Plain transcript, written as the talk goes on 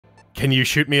can you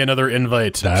shoot me another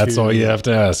invite? That's all you have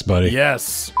to ask, buddy.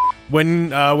 Yes.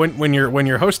 When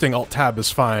you're hosting, Alt Tab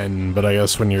is fine, but I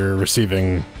guess when you're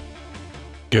receiving,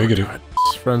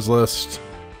 friends list.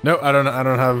 No, I don't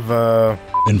have.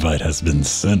 Invite has been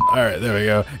sent. All right, there we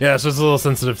go. Yeah, so it's a little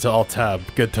sensitive to Alt Tab.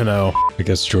 Good to know. I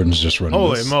guess Jordan's just running.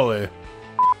 Holy this. moly!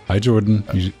 Hi, Jordan.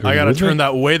 I gotta turn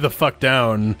that way the fuck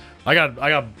down. I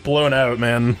got blown out,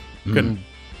 man. Couldn't.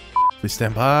 Please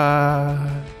stand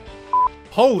by.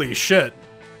 Holy shit!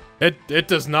 It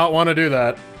does not want to do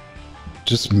that.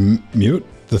 Just mute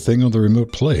the thing on the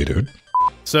remote play, dude.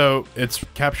 So it's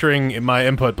capturing my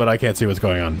input, but I can't see what's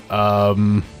going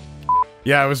on.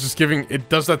 Yeah, I was just giving. It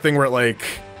does that thing where it like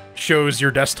shows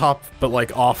your desktop, but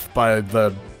like off by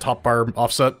the top bar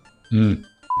offset. All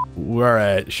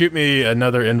right, shoot me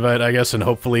another invite, I guess, and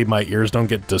hopefully my ears don't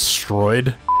get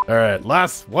destroyed. All right,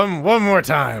 last one more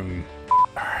time. All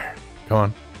right, come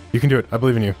on, you can do it. I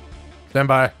believe in you. Stand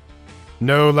by.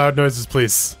 No loud noises,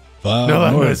 please. Loud no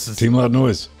loud noise. noises. Team loud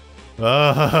noise.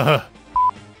 All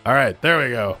right, there we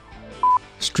go.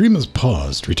 Stream is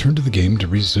paused. Return to the game to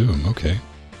resume. Okay.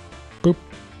 Boop.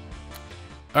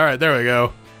 All right, there we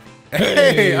go.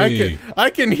 Hey, I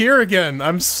can hear again.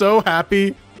 I'm so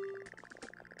happy.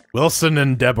 Wilson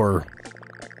and Deborah.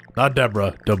 Not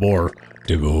Deborah, Debor.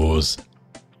 Divorce.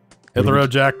 Hit the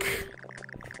road, Jack.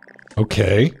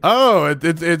 Okay. Oh,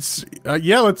 it's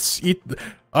yeah, let's eat.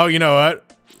 Oh, you know what?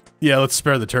 Yeah, let's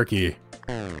spare the turkey.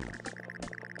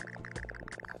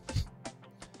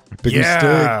 Big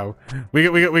yeah,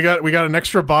 mistake. we got an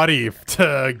extra body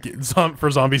to get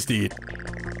for zombies to eat.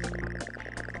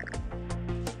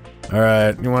 All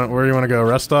right, where you want to go?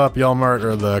 Rest stop, Yelmart,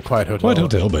 or the Quiet Hotel? Quiet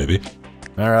Hotel, baby.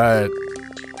 All right,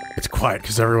 it's quiet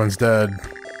because everyone's dead.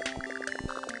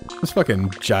 This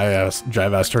fucking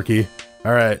jive ass turkey.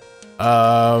 All right,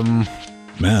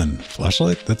 Man,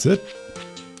 flashlight. That's it.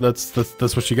 that's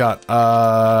what you got.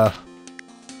 All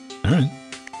right.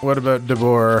 What about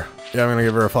Debor? Yeah, I'm gonna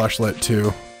give her a flashlight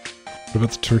too. What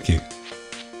about the turkey?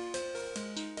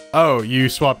 Oh, you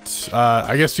swapped,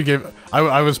 I guess you gave-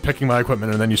 I was picking my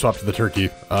equipment and then you swapped to the turkey.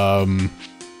 So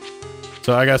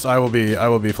I guess I will be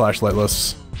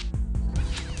flashlightless.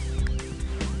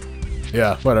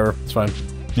 Yeah, whatever, it's fine.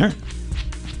 Alright. I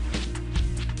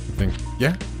think,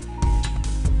 yeah.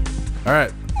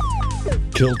 Alright.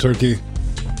 Kill turkey.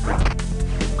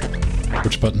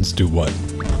 Which buttons do what?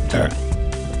 Alright.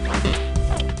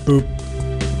 Boop.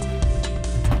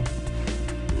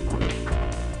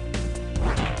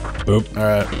 Boop.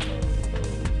 Alright.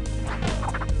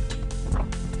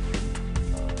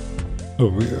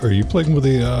 Oh, are you playing with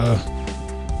a,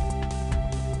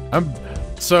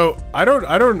 So, I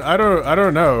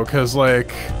don't know, cause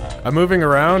like, I'm moving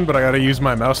around, but I gotta use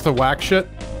my mouse to whack shit.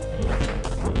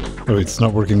 Oh, it's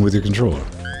not working with your controller.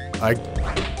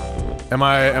 Am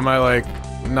I like,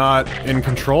 not in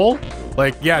control?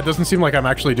 Like, yeah, it doesn't seem like I'm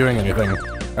actually doing anything.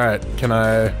 Alright, can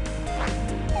I...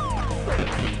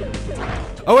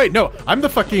 Oh wait, no, I'm the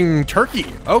fucking turkey.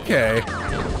 Okay.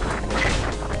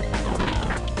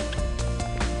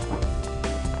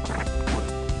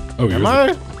 Oh, you're Am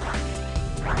I?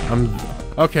 I'm...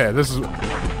 Okay, this is...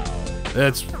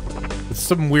 It's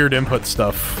some weird input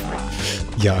stuff.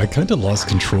 Yeah, I kind of lost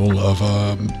control of,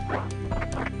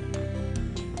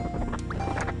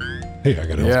 Hey, I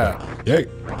got it. Yeah. Yay.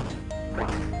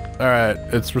 Alright,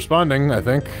 it's responding, I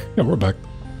think. Yeah, we're back.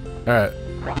 Alright.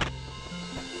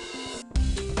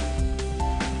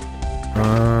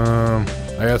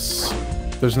 I guess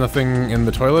there's nothing in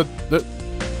the toilet that...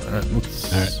 Alright,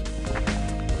 let's... Alright.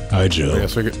 Hi, Jill. I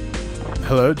guess we could...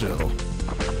 Hello, Jill.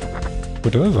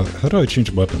 What do I have? How do I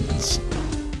change weapons?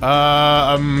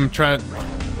 I'm trying to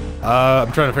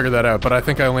figure that out, but I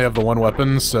think I only have the one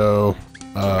weapon, so...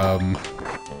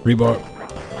 Rebar.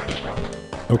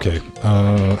 Okay,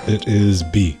 it is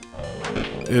B.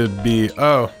 It'd be...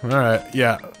 Oh, alright,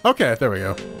 yeah. Okay, there we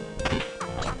go.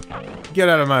 Get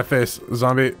out of my face,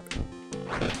 zombie.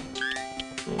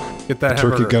 Get that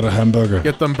Turkey hamburger. got a hamburger.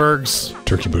 Get them burgers.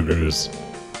 Turkey burgers.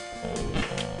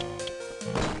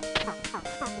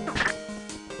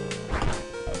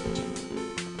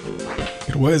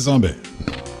 Get away, zombie.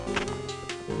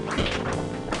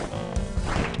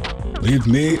 Leave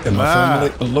me and my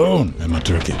family alone and my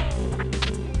turkey.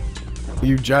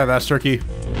 You jive-ass turkey.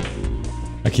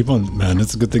 I keep on... Man,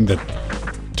 it's a good thing that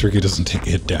turkey doesn't take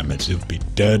hit damage. It'll be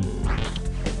dead.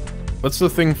 What's the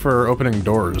thing for opening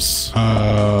doors?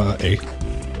 A.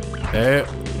 A.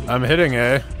 I'm hitting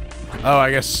A. Oh,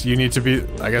 I guess you need to be...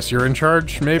 I guess you're in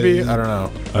charge, maybe? A. I don't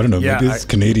know. I don't know, Yeah, maybe it's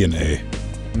Canadian A.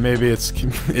 Maybe it's...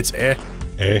 It's A.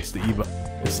 A. It's the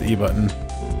E button.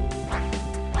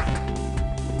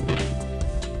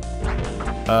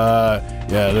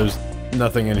 Yeah, there's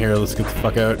nothing in here. Let's get the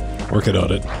fuck out. Working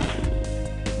on it.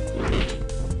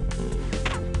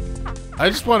 I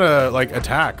just want to, like,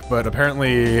 attack, but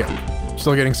apparently I'm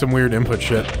still getting some weird input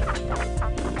shit.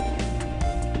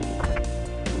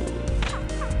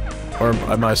 Or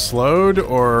am I slowed,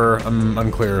 or I'm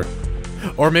unclear.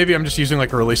 Or maybe I'm just using,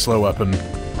 like, a really slow weapon.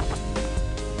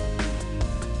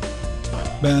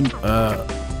 Man.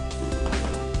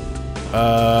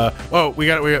 Oh, we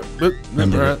got.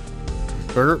 Hamburger. Alright.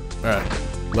 Burger? Alright.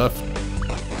 Left.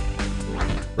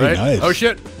 Hey, Right? nice. Oh,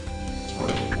 shit!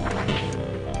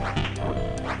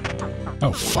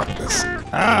 Oh, fuck this.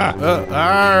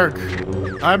 Arg!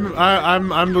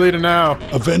 I'm bleeding now.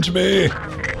 Avenge me!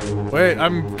 Wait,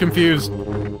 I'm confused.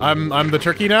 I'm the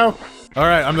turkey now?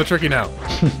 Alright, I'm the turkey now.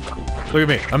 Look at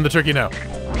me, I'm the turkey now.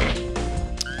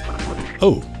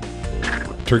 Oh.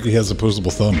 Turkey has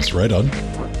opposable thumbs, right on.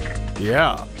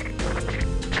 Yeah.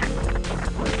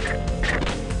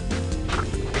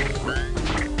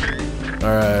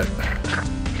 Alright.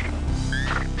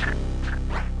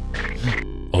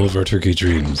 All of our turkey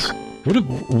dreams. What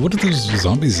are those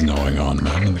zombies gnawing on,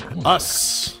 man?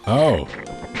 Us! Oh.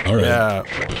 Alright. Yeah.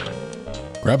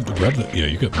 Grab the, yeah,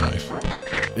 you got the knife.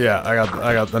 Yeah,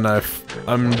 I got the knife.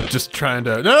 I'm just trying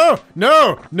to— No!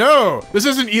 No! No! This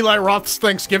isn't Eli Roth's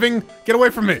Thanksgiving! Get away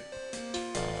from me!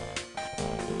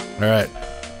 Alright.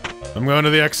 I'm going to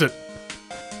the exit.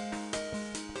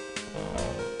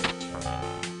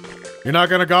 You're not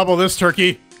gonna gobble this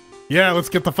turkey. Yeah, let's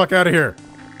get the fuck out of here.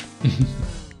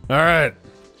 Alright.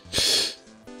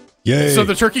 Yay! So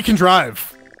the turkey can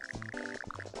drive.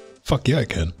 Fuck yeah, I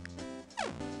can.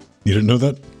 You didn't know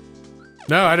that?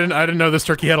 No, I didn't know this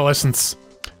turkey had a license.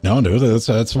 No, dude,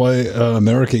 that's why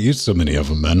America eats so many of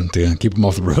them, man. To keep them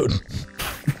off the road.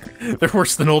 They're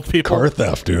worse than old people. Car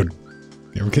theft, dude.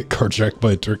 You ever get carjacked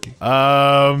by a turkey?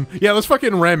 Yeah, let's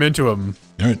fucking ram into him.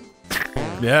 Alright.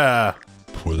 Yeah.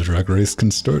 Before the drag race can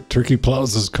start, turkey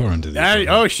plows his car into the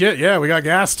Oh shit, yeah, we got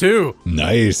gas too.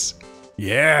 Nice.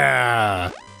 Yeah.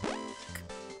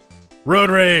 Road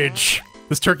rage.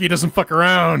 This turkey doesn't fuck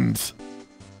around.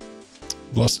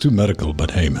 Lost 2 medical,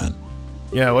 but hey, man.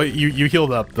 Yeah, well, you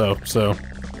healed up though, so.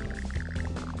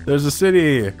 There's a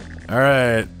city. All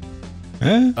right.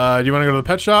 Eh? Do you want to go to the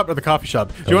pet shop or the coffee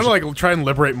shop? Do you want to like try and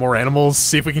liberate more animals?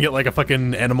 See if we can get like a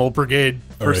fucking animal brigade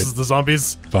versus right. the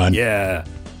zombies. Fine. Yeah.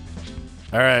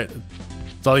 All right.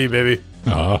 It's all you, baby.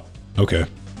 Ah, okay.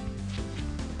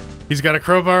 He's got a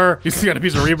crowbar. He's got a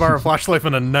piece of rebar, a flashlight,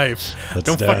 and a knife. Let's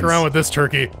Don't dance. fuck around with this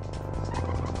turkey.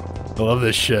 I love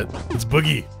this shit. It's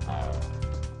Boogie.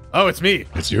 Oh, it's me.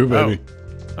 It's you, baby.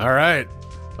 Oh. All right.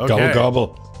 Okay. Gobble,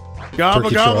 gobble. Gobble,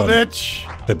 Turkey gobble, Tron. bitch.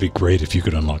 That'd be great if you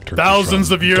could unlock turkey. Thousands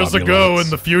Tron. of years Gobby ago lots.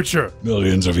 in the future.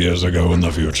 Millions of years ago in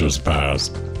the future's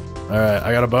past. All right,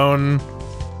 I got a bone.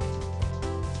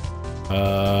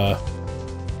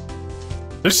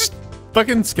 There's just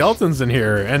fucking skeletons in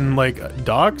here and like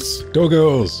dogs.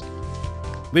 Go-go's.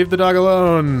 Leave the dog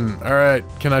alone. All right,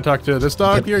 can I talk to this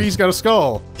dog here? He's got a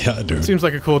skull. Yeah, dude. Seems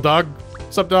like a cool dog.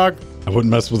 Sup, dog? I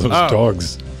wouldn't mess with those Oh.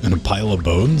 dogs. In a pile of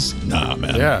bones? Nah,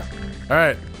 man. Yeah. All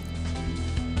right.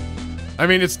 I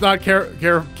mean, it's not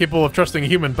capable of trusting a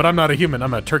human, but I'm not a human.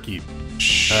 I'm a turkey.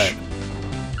 Shh. All right.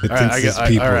 It All thinks right, it's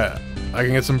people. all right. I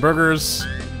can get some burgers.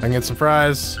 I can get some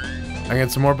fries. I can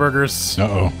get some more burgers.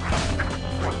 Uh-oh.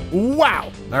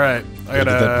 Wow. All right. I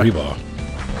Gotta get that rebar.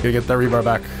 Gotta get that rebar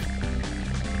back.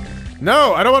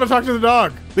 No, I don't want to talk to the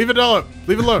dog. Leave it alone.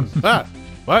 Leave it alone. Ah.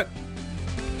 What?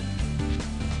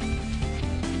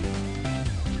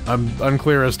 I'm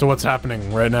unclear as to what's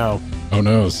happening right now. Oh,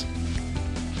 noes.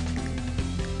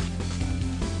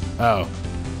 Oh.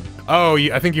 Oh,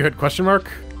 I think you hit question mark?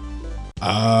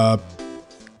 All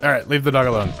right, leave the dog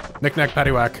alone. Knick-knack,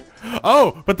 paddywhack.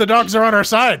 Oh, but the dogs are on our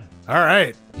side. All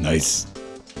right. Nice.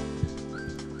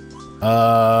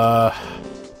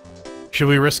 Should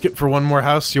we risk it for one more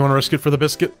house? You want to risk it for the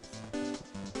biscuit?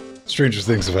 Stranger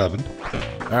things have happened.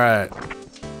 All right.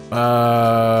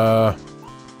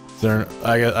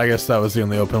 I guess that was the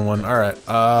only open one. All right.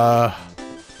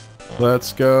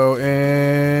 Let's go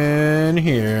in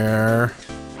here.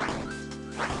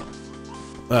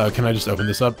 Can I just open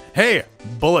this up? Hey,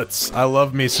 bullets. I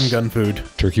love me some gun food.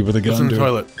 Turkey with a What's gun, in the dude.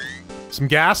 toilet? Some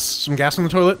gas? Some gas in the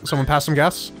toilet? Someone pass some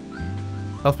gas?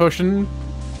 Health potion?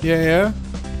 Yeah.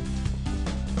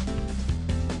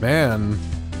 Man.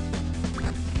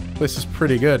 This is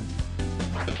pretty good.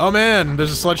 Oh man,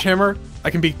 there's a sledgehammer. I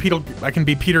can be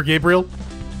Peter Gabriel.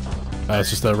 It's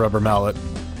just a rubber mallet.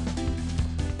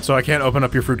 So I can't open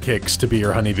up your fruitcakes to be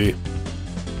your honeybee.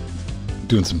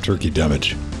 Doing some turkey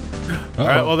damage. All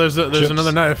right, well there's Chips.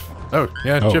 another knife. Oh,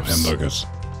 yeah, Oh, chips. hamburgers.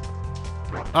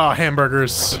 Oh,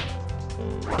 hamburgers.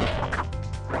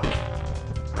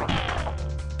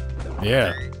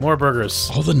 Yeah, more burgers.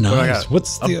 All the What do I knives. got?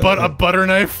 What's the a butter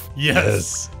knife?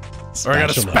 Yes. Or I got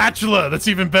a spatula. That's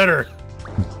even better.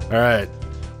 All right.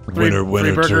 Winner,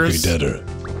 three turkey burgers. dinner.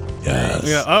 Yes.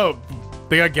 Yeah. Oh,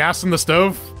 they got gas in the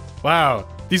stove. Wow.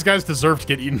 These guys deserve to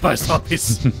get eaten by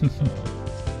zombies.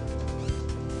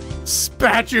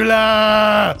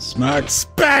 Spatula. Smack.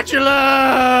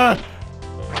 Spatula.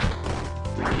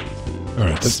 All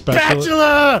right. That's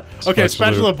Spatula. Okay,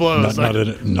 spatula blows.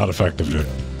 Not effective, dude.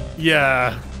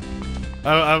 Yeah.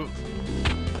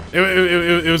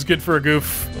 It was good for a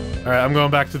goof. All right, I'm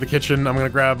going back to the kitchen. I'm gonna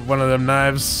grab one of them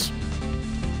knives.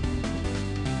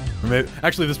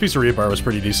 Actually, this piece of rebar was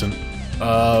pretty decent.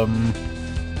 Oh,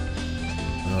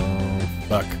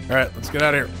 fuck. All right, let's get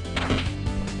out of here.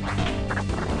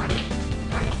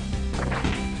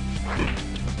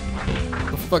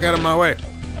 Get the fuck out of my way.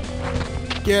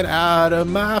 Get out of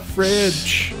my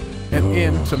fridge and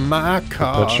into my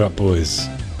car. Pet Shop Boys.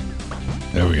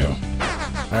 There we go.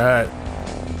 All right.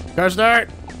 Car start.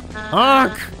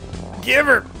 Honk. Give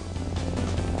her.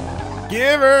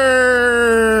 Give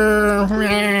her.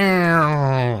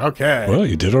 Okay. Well,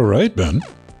 you did all right, Ben.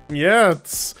 Yeah,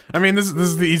 I mean, this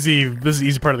is the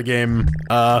easy part of the game.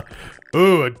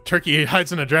 Ooh, a turkey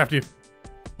hides in a drafty.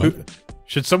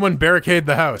 Should someone barricade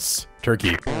the house?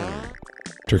 Turkey.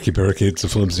 Turkey barricades a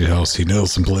flimsy house. He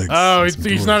nails some plagues. Oh,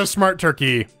 he's not a smart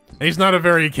turkey. He's not a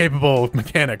very capable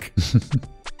mechanic.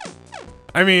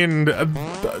 I mean,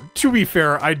 to be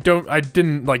fair, I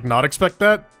didn't like not expect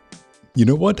that. You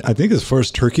know what? I think as far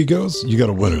as turkey goes, you got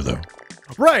a winner though.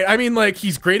 Right. I mean, like,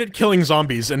 he's great at killing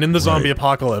zombies, and in the zombie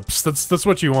apocalypse, that's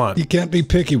what you want. You can't be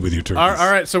picky with your turkeys.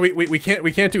 All right, so we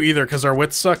can't do either because our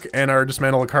wits suck and our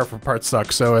dismantle a car for parts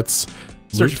suck. So it's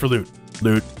searching for loot.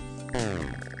 Loot.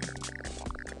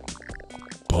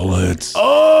 Bullets.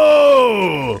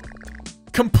 Oh!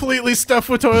 Completely stuffed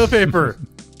with toilet paper.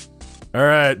 All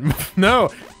right. No.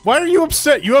 Why are you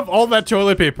upset? You have all that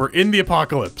toilet paper in the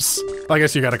apocalypse. I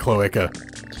guess you got a cloaca.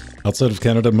 Outside of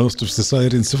Canada, most of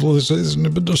society and civilization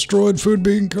have been destroyed, food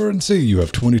being currency. You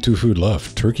have 22 food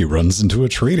left. Turkey runs into a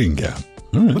trading gap.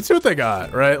 All right. Let's see what they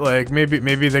got, right? Like,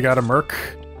 maybe they got a merc.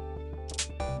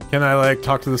 Can I, like,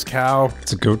 talk to this cow?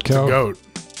 It's a goat cow? It's a goat.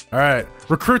 All right.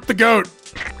 Recruit the goat.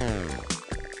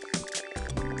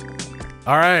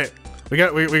 All right. We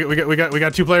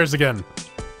got 2 players again.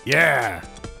 Yeah.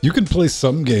 You can play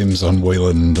some games on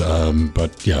Wayland,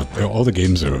 but yeah, all the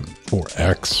games are for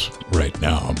X right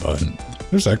now, but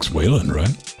there's X Wayland,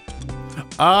 right?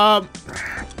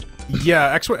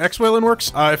 Yeah, X Wayland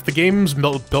works. If the game's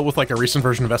built with like a recent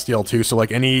version of SDL2, so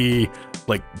like any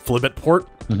like Flibit port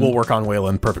will work on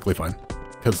Wayland perfectly fine,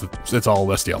 because it's all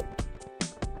SDL.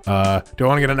 Do I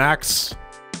want to get an axe?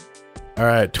 All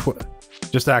right,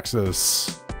 just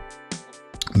axes.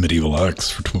 Medieval axe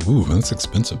for ooh, that's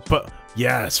expensive. But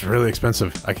yeah, it's really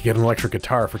expensive. I could get an electric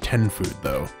guitar for 10 food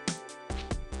though.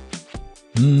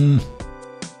 I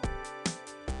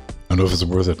don't know if it's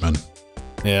worth it, man.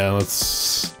 Yeah,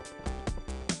 let's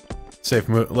safe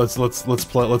move. Let's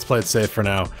play it safe for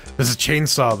now. This is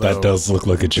chainsaw though. That does look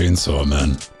like a chainsaw,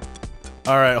 man.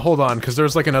 All right, hold on, because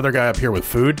there's like another guy up here with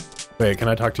food. Wait, can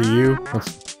I talk to you?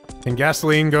 Can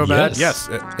gasoline go bad? Yes,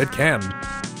 it can.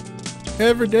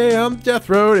 Every day on Death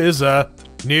Road is a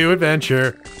new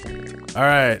adventure. All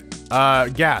right,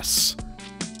 gas.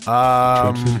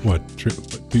 What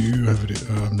do you have?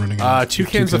 I'm running out. 2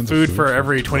 cans of food for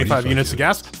every 25 units of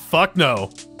gas. Fuck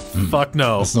no. Fuck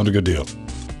no. That's not a good deal.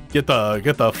 Get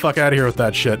the fuck out of here with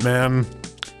that shit, man.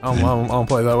 I don't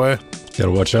play that way.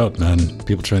 Gotta watch out, man.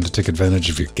 People trying to take advantage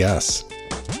of your gas.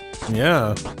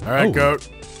 Yeah. All right, goat.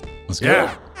 Let's go.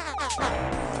 Yeah.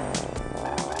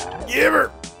 Give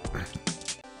her.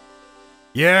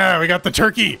 Yeah, we got the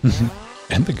turkey.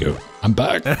 And the goat. I'm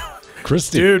back.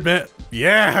 Christy. Dude, man.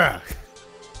 Yeah.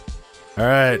 All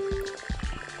right.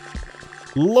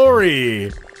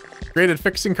 Lori. Great at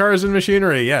fixing cars and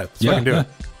machinery. Yeah, let's fucking do it.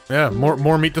 Yeah,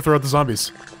 more meat to throw at the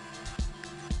zombies.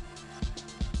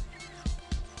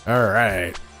 All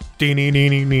right. I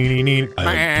deleted.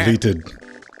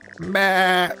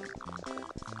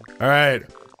 All right.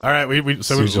 We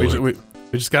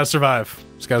just gotta survive.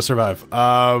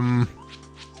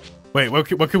 Wait,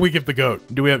 what can we give the goat?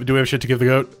 Do we have shit to give the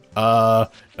goat? Oh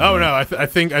no, I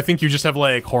think you just have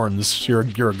like horns. You're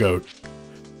a goat.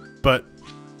 But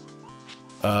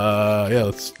yeah,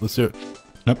 let's do it.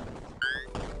 Yep.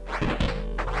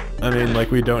 I mean,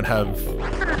 like we don't have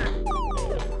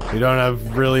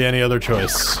really any other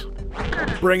choice.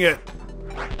 Bring it.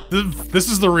 This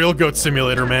is the real goat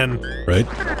simulator, man. Right?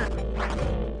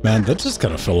 Man, that just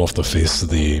kind of fell off the face of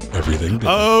the everything.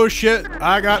 Oh shit!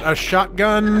 I got a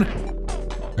shotgun.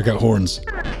 I got horns.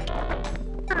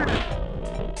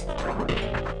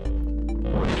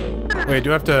 Wait, do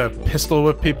I have to pistol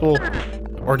whip people?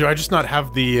 Or do I just not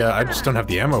have the, I just don't have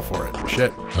the ammo for it.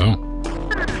 Shit. Oh.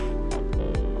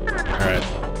 Alright.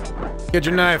 Get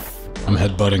your knife. I'm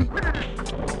headbutting.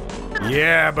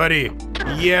 Yeah, buddy.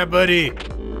 Yeah, buddy.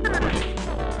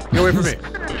 Get away from me.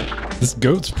 This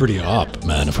goat's pretty op,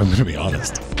 man, if I'm gonna be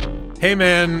honest. Hey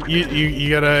man, you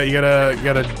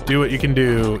gotta do what you can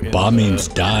do. Ba means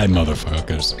die,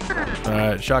 motherfuckers.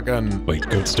 Alright, shotgun. Wait,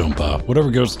 goats don't ba.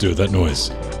 Whatever goats do, that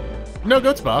noise. No,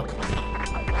 goat's ba.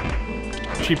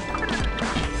 Sheep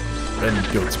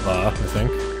and goat's ba, I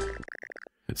think.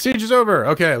 Siege is over.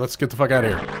 Okay, let's get the fuck out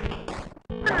of here.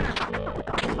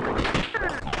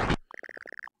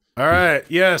 Alright,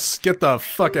 yes, get the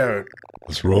fuck out.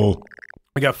 Let's roll.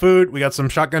 We got food, we got some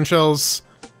shotgun shells.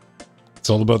 It's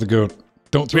all about the goat.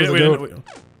 Don't throw the goat.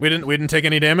 We didn't take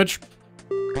any damage.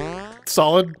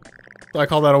 Solid. I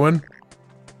call that a win.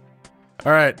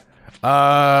 Alright.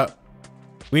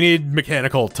 We need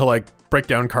mechanical to, like, break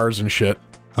down cars and shit.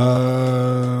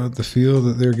 The feel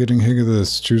that they're getting hit of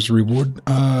this. Choose a reward.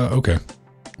 Okay.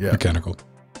 Yeah. Mechanical.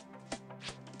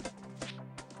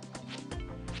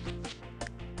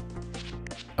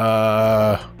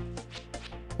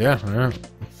 Yeah.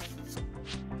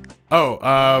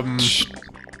 Oh,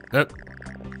 yep.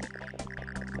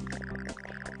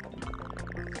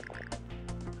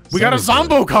 We got a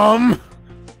Zombo come!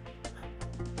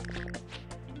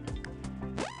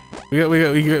 We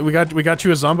got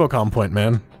you a Zombocom point,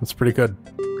 man. That's pretty good.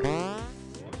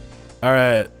 All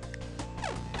right.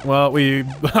 Well,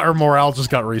 our morale just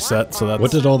got reset, so that's.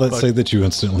 What did all that say that you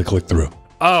instantly clicked through?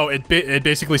 Oh, it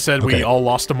basically said we all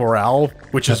lost a morale,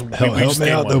 which is help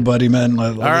me out though, buddy, man.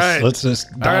 Let's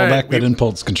just dial back that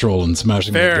impulse control and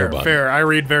smashing the go button. Fair. I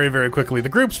read very, very quickly. The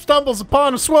group stumbles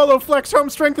upon a Swallow Flex home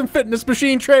strength and fitness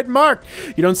machine trademark.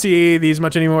 You don't see these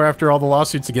much anymore after all the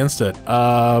lawsuits against it.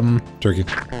 Turkey.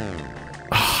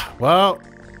 Well.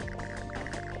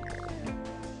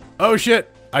 Oh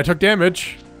shit! I took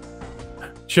damage.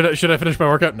 Should I finish my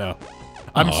workout? No.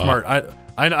 I'm smart.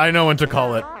 I know when to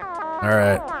call it. All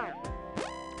right.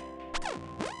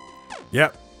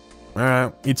 Yep. All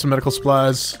right. Eat some medical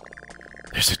supplies.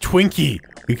 There's a Twinkie.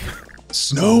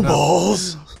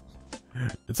 Snowballs.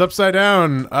 It's upside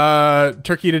down.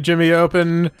 Turkey to Jimmy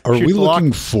open. Are we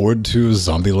looking forward to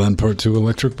Zombieland Part 2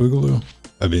 Electric Boogaloo?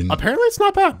 I mean, apparently it's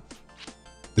not bad.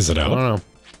 Is it out? I don't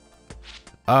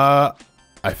know.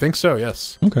 I think so.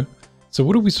 Yes. Okay. So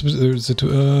what are we supposed to, is it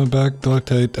back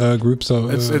Galactite groups?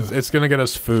 It's gonna get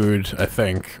us food, I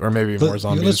think, or maybe more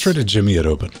zombies. Yeah, let's try to Jimmy it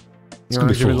open. It's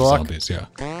gonna be full of zombies, yeah.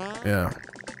 Yeah.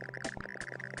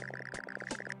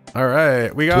 All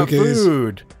right, we got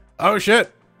food. Oh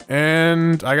shit!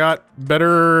 And I got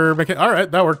better All right,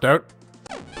 that worked out.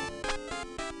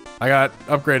 I got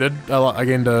upgraded. I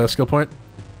gained a skill point.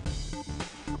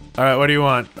 All right, what do you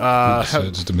want?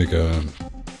 Just to make a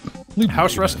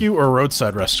house rescue or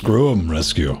roadside rescue? Screw 'em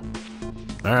rescue.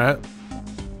 All right.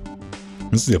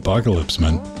 This is the apocalypse,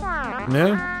 man.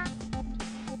 Yeah.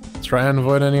 Let's try and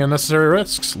avoid any unnecessary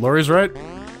risks. Lori's right.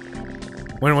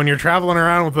 When you're traveling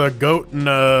around with a goat and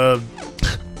a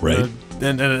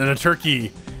and a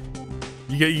turkey,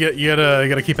 you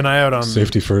gotta keep an eye out on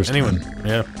safety first. Anyone? Man.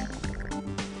 Yeah.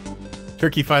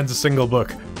 Turkey finds a single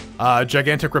book.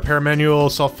 Gigantic repair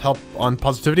manual, self-help on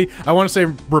positivity. I want to say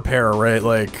repair, right?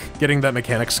 Like, getting that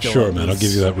mechanic skill. Sure, man, I'll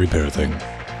give you that repair thing.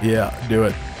 Yeah, do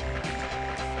it.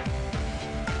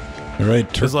 Alright,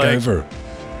 Turkiver.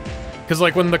 Because,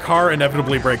 like, when the car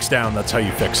inevitably breaks down, that's how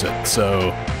you fix it,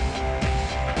 so...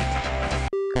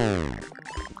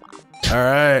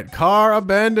 Alright, car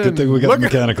abandoned. Good thing we got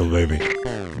mechanical, baby.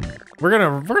 We're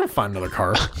gonna find another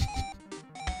car.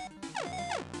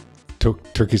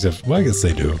 Turkeys have... Well, I guess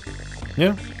they do.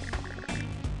 Yeah.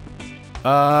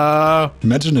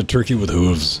 Imagine a turkey with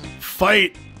hooves.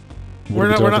 Fight! We're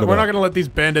not gonna let these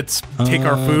bandits take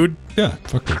our food. Yeah,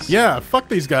 fuck this. Yeah, fuck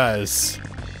these guys.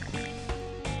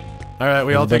 Alright,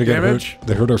 we all take damage.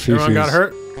 They hurt our feet. Everyone got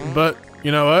hurt, but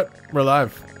you know what? We're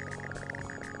alive.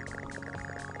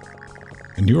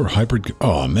 And you're hybrid...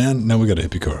 Oh, man, now we got a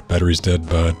hippie car. Battery's dead,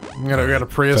 but... We got a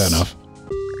Prius. Fair enough.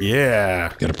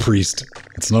 Yeah. Got a priest.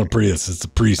 It's not a Prius, it's a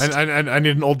priest. I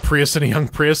need an old Prius and a young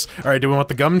Prius. Alright, do we want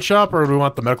the gun shop or do we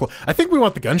want the medical? I think we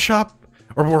want the gun shop.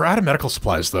 Or we're out of medical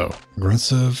supplies, though.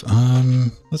 Aggressive.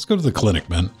 Let's go to the clinic,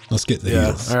 man. Let's get the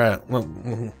heals. Alright.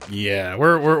 Well, yeah,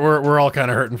 we're all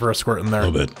kind of hurting for a squirt in there. A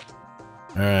little bit.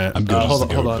 Alright. I'm good.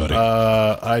 Hold on.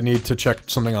 I need to check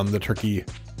something on the turkey.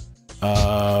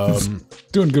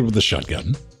 Doing good with the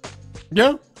shotgun.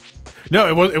 Yeah. No,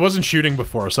 it wasn't shooting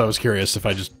before, so I was curious if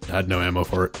I just had no ammo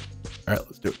for it. All right,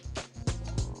 let's do it.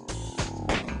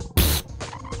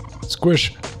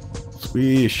 Squish.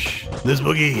 Squish. This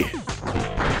boogie.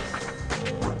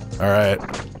 All right.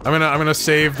 I'm gonna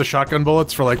save the shotgun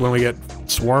bullets for like when we get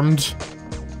swarmed.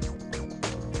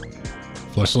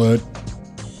 Flashlight.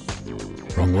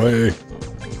 Wrong way.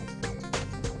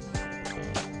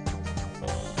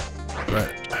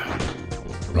 Right.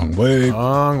 Wrong way.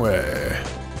 Wrong way.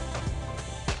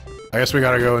 I guess we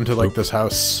gotta go into like this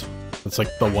house. That's like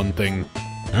the one thing.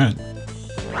 Alright.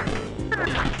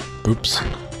 Oops.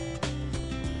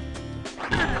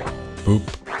 Boop.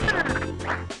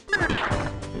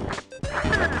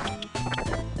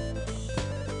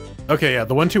 Okay, yeah,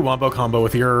 the 1-2 wombo combo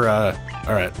with your,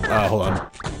 alright, hold on.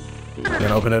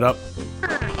 Then open it up.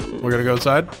 We're gonna go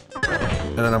inside.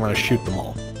 And then I'm gonna shoot them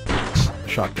all.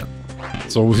 Shotgun.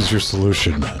 It's always your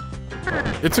solution, man.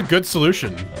 It's a good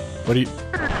solution. What do you...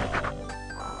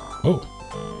 Oh.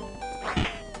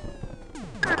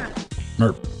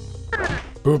 Merp.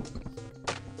 Boop.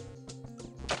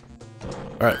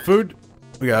 Alright, food.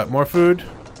 We got more food.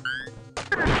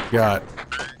 We got...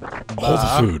 All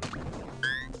the food.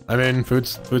 I mean,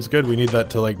 food's good. We need that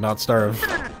to, like, not starve.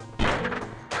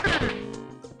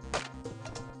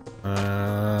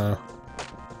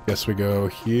 Guess we go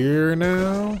here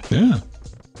now? Yeah.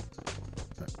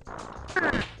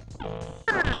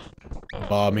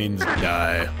 Ba means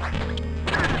die.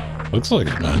 Looks like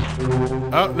it,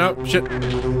 man. Oh, no, shit.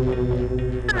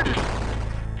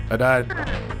 I died.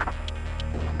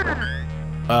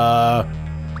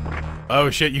 Oh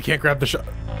shit, you can't grab the shot.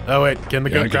 Oh wait, can the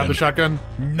goat grab the shotgun?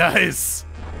 Nice!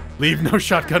 Leave no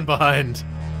shotgun behind.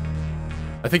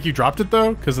 I think you dropped it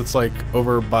though, because it's like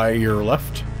over by your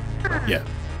left. Yeah.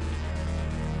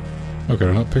 Oh, can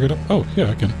I not pick it up? Oh, yeah,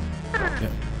 I can. Yeah.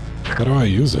 How do I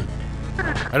use it?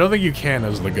 I don't think you can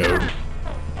as the goat.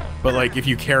 But like, if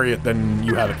you carry it, then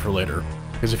you have it for later.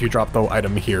 Because if you drop the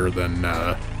item here, then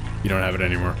you don't have it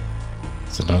anymore.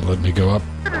 Is it not letting me go up?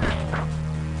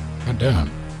 God damn.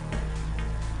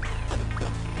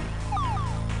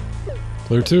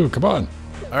 Player 2, come on.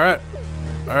 Alright.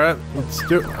 Alright, let's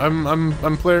do it.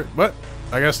 I'm player... What?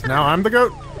 I guess now I'm the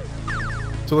goat?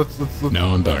 So let's...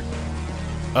 Now I'm back.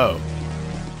 Oh.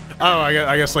 Oh,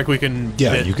 I guess like we can...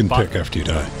 Yeah, you can pick after you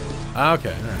die.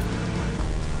 Okay, alright.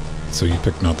 So you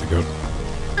pick not the goat.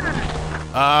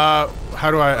 How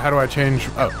do I change...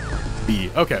 Oh, B.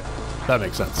 Okay, that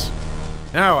makes sense.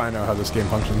 Now I know how this game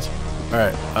functions.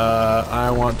 Alright,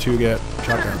 I want to get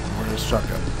shotgun. Where's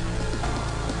shotgun?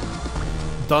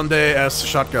 Donde es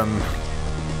shotgun?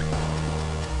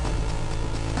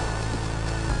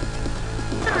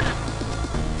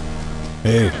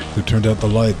 Hey, who turned out the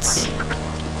lights?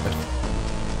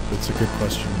 That's a good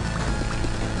question.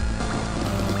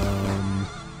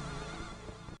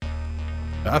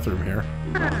 Bathroom here.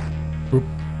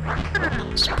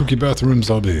 Boop. Spooky bathroom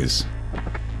zombies.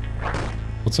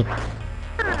 What's up?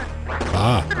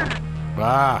 Ah.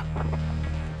 Ah.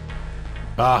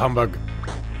 Ah, humbug.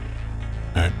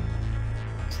 Alright.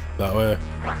 That way.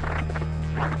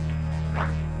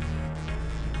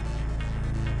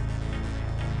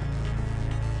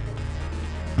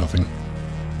 Nothing.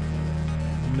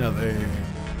 Nothing.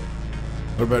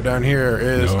 What about down here?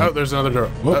 Is No. oh, there's another door.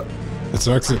 Whoop. Let's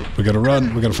exit. We gotta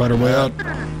run. We gotta find our way out.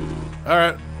 All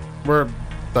right, we're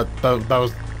that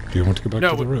was. Do you want to go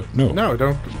back to the road? No. No,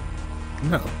 don't.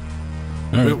 No.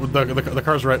 All right. The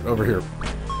car's right over here.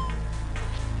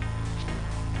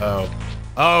 Oh.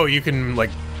 Oh, you can like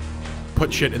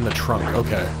put shit in the trunk.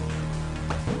 Okay.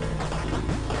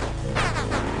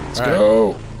 Let's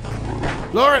go.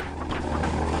 Lower it.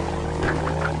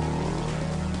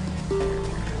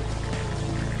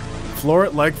 Floor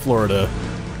it like Florida.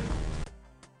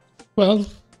 Well,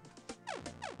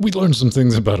 we learned some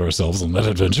things about ourselves on that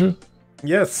adventure.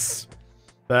 Yes.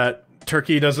 That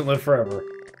turkey doesn't live forever.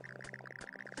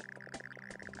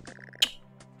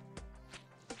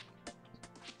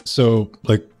 So,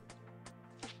 like,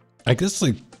 I guess,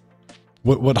 like,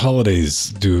 what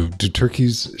holidays do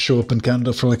turkeys show up in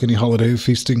Canada for, like, any holiday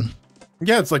feasting?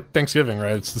 Yeah, it's like Thanksgiving,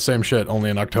 right? It's the same shit,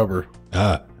 only in October.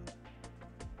 Ah.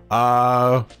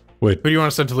 Wait. Who do you want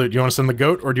to send to loot? Do you want to send the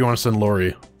goat or do you want to send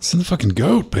Lori? Send the fucking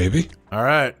goat, baby. All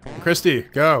right. Christy,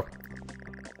 go.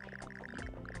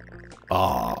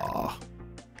 Ah.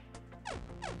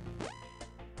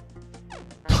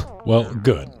 Well,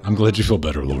 good. I'm glad you feel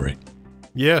better, Lori.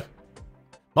 Yeah.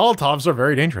 Molotovs are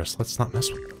very dangerous. Let's not mess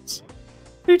with those.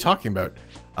 What are you talking about?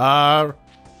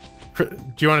 Do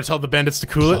you want to tell the bandits to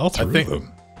cool it? I'll through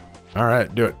them. All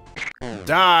right, do it.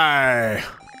 Die!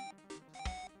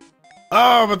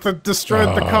 Oh, but they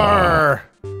destroyed the car!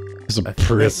 It's a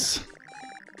Prius.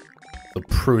 The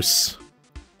Prus.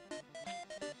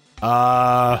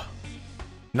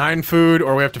 9 food,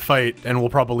 or we have to fight, and we'll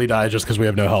probably die just because we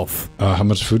have no health. How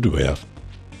much food do we have?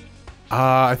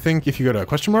 I think if you go to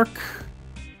question mark,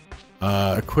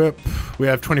 equip, we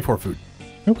have 24 food.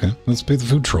 Okay, let's pay the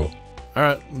food troll.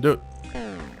 Alright, do it.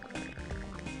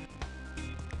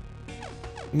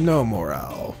 No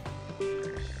morale.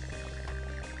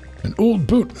 An old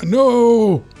boot.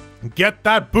 No! Get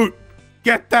that boot!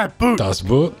 Get that boot! Das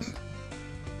Boot.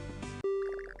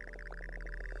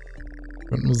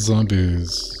 What was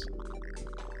zombies?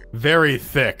 Very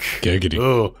thick. Giggity.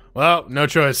 Ooh. Well, no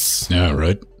choice. Yeah,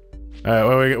 right.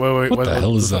 Alright, wait. What the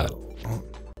hell is that?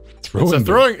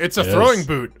 It's a throwing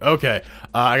boot. Okay.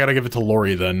 I gotta give it to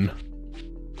Lori then.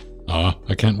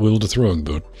 I can't wield a throwing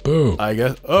boot. Boo. I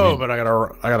guess. Oh, but I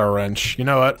got a wrench. You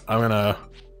know what? I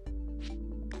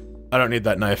don't need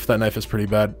that knife. That knife is pretty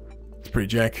bad. It's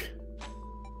pretty jank.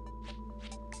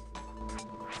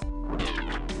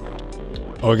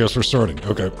 Oh, I guess we're starting.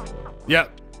 Okay. Yeah.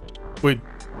 Wait.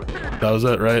 That was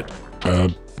it, right?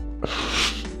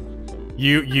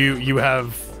 You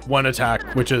have one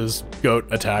attack, which is goat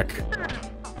attack.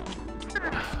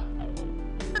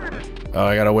 Oh,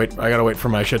 I gotta wait for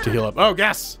my shit to heal up. Oh,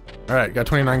 gas! Alright, got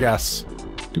 29 gas.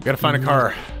 Gotta find a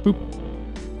car. Boop.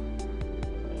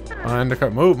 Find a car.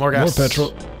 Move, more gas. More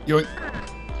petrol. Yoink.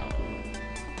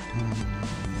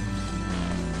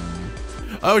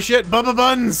 Oh shit, Bubba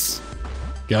Buns!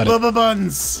 Got it. Bubba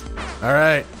Buns!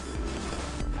 Alright.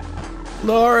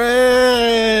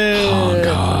 Lori! Honk,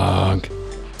 honk.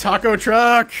 Taco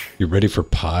truck! You ready for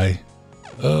pie?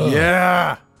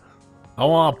 Yeah! I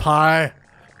want a pie.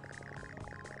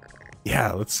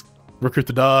 Yeah, let's recruit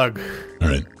the dog.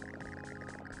 Alright.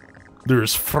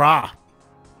 There's Fra.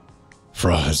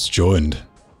 Fra has joined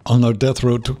on our death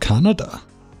road to Canada.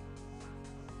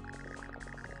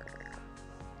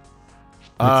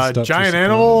 Giant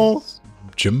animal.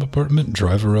 Gym apartment,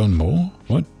 drive around more?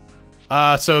 What?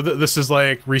 So this is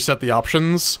like reset the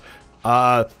options.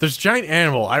 There's giant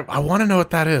animal. I want to know what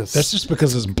that is. That's just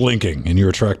because it's blinking and you're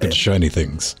attracted to shiny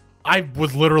things. I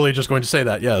was literally just going to say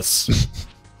that, yes.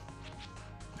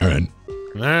 Alright.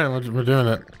 Alright, we're doing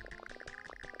it.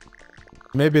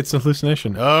 Maybe it's a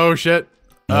hallucination. Oh, shit.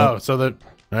 No. Oh, so that...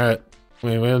 Alright.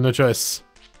 We have no choice.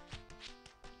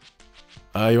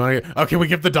 You want to get... Okay, we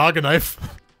give the dog a knife.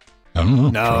 I don't know.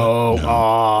 No. No.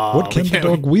 Aw, What can the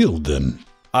dog wield then?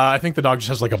 I think the dog just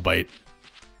has like a bite.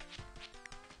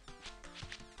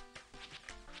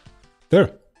 There.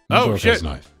 The Oh, dog shit. has a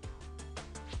knife.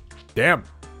 Damn.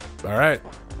 Alright.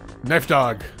 Knife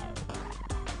dog.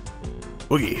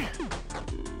 Boogie.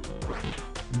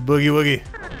 Boogie woogie.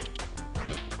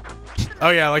 Oh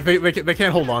yeah, like they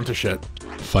can't hold on to shit.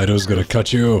 Fido's gonna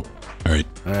cut you. Alright.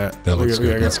 Alright. That looks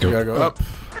good. Let's go. We gotta go up.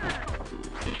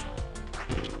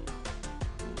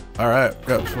 Alright.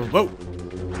 Go. Whoa.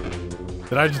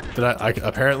 Did I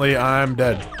apparently I'm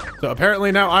dead. So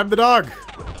apparently now I'm the dog.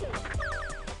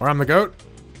 Or I'm the goat.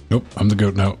 Nope, I'm the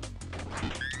goat now.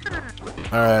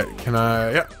 Alright, can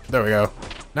I... Yeah, there we go.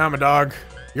 Now I'm a dog.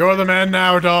 You're the man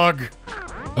now, dog.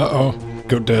 Uh-oh.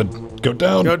 Goat dead. Goat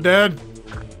down. Goat dead.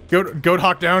 Goat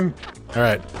hawk down.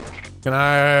 Alright. Can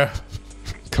I...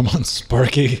 Come on,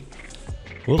 Sparky.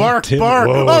 Bark, Tim. bark!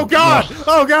 Whoa, Oh god! no.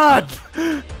 Oh god!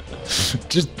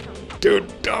 Just... Dude,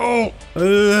 no!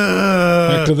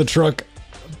 Back Back to the truck.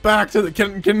 Back to the...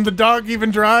 Can the dog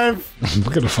even drive?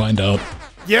 We're gonna find out.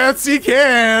 Yes, he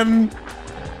can!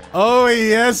 Oh,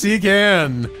 yes, he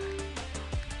can!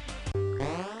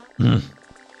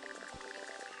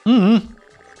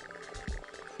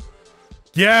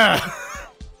 Yeah!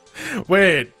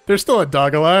 Wait, there's still a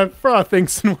dog alive? Fra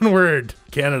thinks in one word.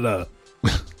 Canada.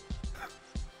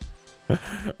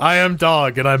 I am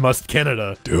dog and I must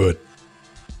Canada. Do it.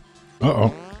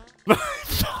 Uh-oh.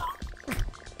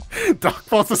 Dog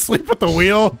falls asleep at the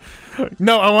wheel?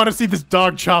 No, I want to see this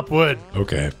dog chop wood.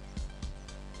 Okay.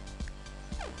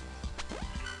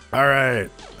 Alright.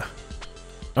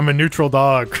 I'm a neutral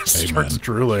dog. Starts Amen.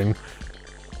 drooling.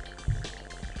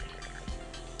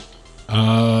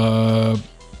 Oh,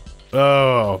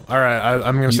 alright.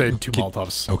 I'm gonna say 2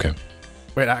 Molotovs. Okay.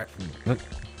 Wait, alright.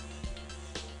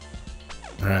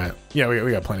 Yeah,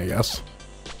 we got plenty of gas.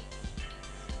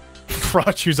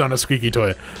 Fraud chews on a squeaky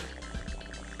toy.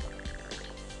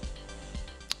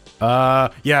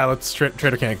 Yeah, let's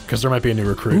Trader Cank, because there might be a new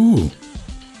recruit. Ooh.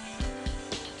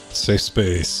 Safe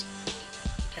space.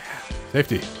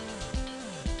 Safety.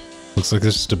 Looks like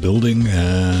there's just a building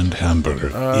and hamburger.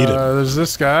 Eat it. There's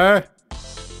this guy.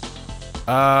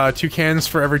 2 cans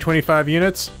for every 25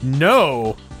 units?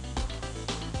 No!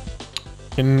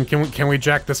 Can we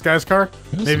jack this guy's car?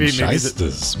 Maybe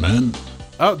this, man.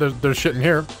 Oh, there's shit in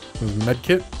here. There's a med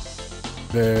kit.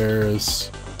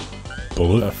 There's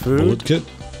bullet kit.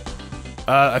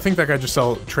 I think that guy just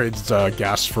trades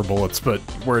gas for bullets, but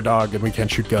we're a dog and we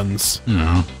can't shoot guns.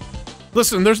 No.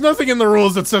 Listen, there's nothing in the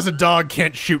rules that says a dog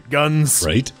can't shoot guns.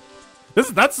 Right.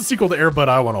 That's the sequel to Air Bud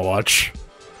I want to watch.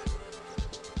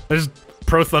 There's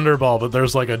Pro Thunderball, but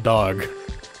there's like a dog.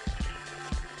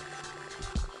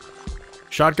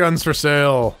 Shotguns for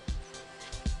sale.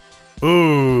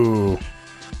 Ooh.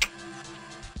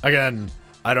 Again,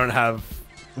 I don't have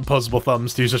opposable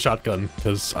thumbs to use a shotgun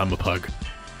because I'm a pug.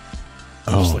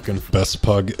 I'm just looking for... best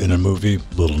pug in a movie,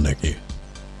 Little Nicky.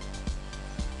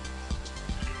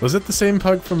 Was it the same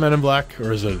pug from Men in Black,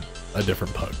 or is it a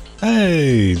different pug?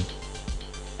 I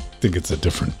think it's a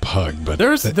different pug, but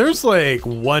there's like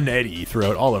one Eddie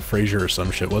throughout all of Frasier or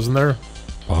some shit, wasn't there?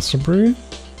 Possibly.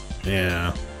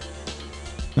 Yeah.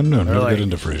 I don't know. Never get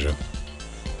into Frasier.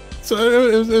 So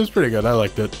it was pretty good. I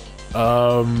liked it.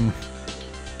 I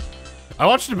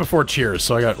watched it before Cheers,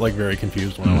 so I got like very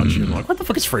confused when I watched it. I'm like, what the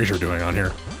fuck is Frasier doing on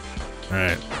here? All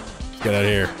right, let's get out of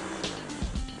here.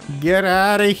 Get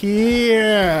out of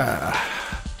here.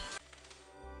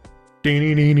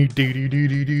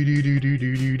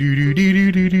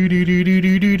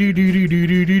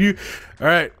 All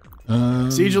right.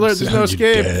 Siege alert. There's no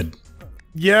escape. Dead.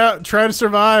 Yeah, try to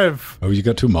survive. Oh, you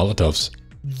got 2 Molotovs.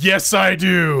 Yes, I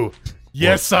do.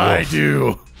 Yes, woof, I woof.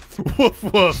 do. Woof,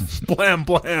 woof. Blam,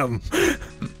 blam.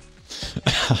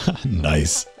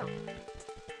 Nice.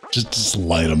 Just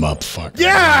light them up, fuck.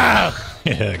 Yeah!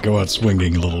 Yeah, go out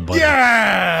swinging, little buddy.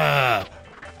 Yeah!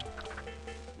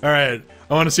 Alright,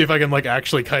 I want to see if I can, like,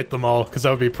 actually kite them all, because that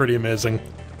would be pretty amazing.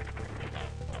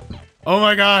 Oh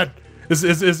my god! Is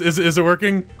it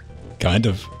working? Kind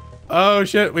of. Oh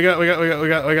shit, we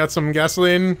got some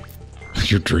gasoline.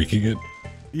 You're drinking it?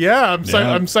 Yeah, I'm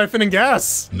siphoning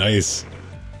gas. Nice.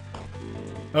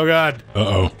 Oh god.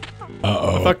 Uh-oh.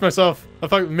 I fucked myself.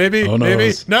 Maybe, Oh, no.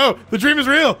 maybe. No, the dream is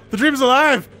real. The dream is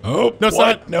alive. Oh, No, it's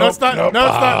what? not. No, it's not. Nope. No,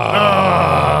 it's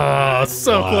not. Oh,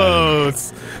 so Fine.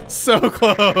 close. So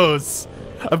close.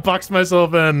 I boxed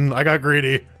myself in. I got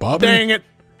greedy. Bobby? Dang it.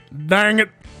 Dang it.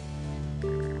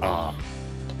 Oh.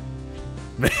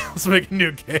 Let's make a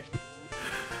new game.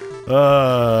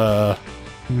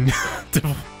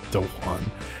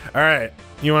 Dewan. Alright.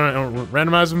 You want to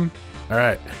randomize them?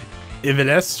 Alright.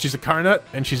 Ivides, she's a Carnut,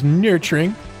 and she's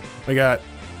nurturing. We got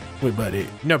Wait Buddy.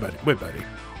 Nobody. Wait Buddy.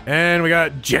 And we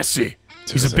got Jesse.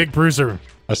 He's a big bruiser.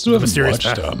 I still haven't Mysterious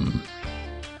watched,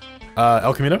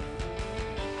 El Camino?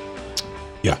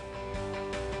 yeah.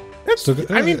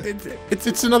 I mean,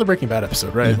 it's another Breaking Bad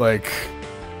episode, right? Yeah. Like...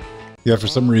 Yeah, for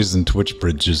some reason, Twitch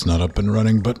Bridge is not up and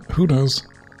running, but who knows?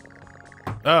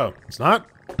 Oh, it's not?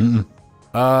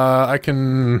 I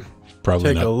can Probably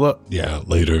take not. a look. Yeah,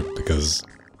 later, because...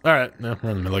 Alright, no,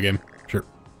 we're in the middle of the game. Sure.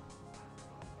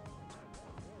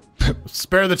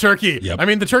 Spare the turkey. Yep. I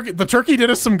mean, the turkey did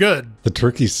us some good. The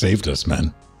turkey saved us,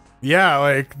 man. Yeah,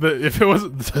 like, if it was...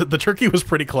 The turkey was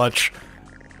pretty clutch.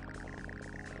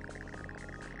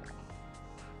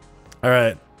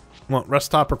 Alright. Well, Rest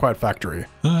Stop or Quiet Factory?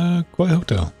 Quiet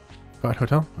Hotel. Quiet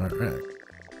Hotel? Alright.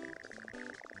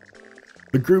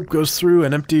 The group goes through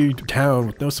an empty town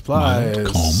with no supplies.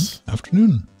 Mild, calm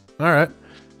afternoon. Alright.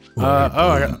 Ooh, I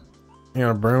broom. got... You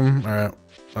know, broom? Alright.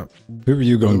 Who are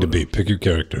you going to be? Pick your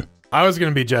character. I was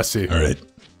gonna be Jesse. All right.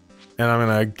 And I'm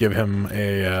gonna give him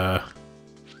a,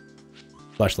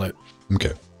 flashlight.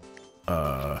 Okay.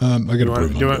 I got a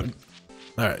broom. Do it?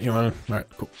 Alright, you wanna... Alright,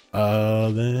 cool.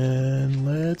 Then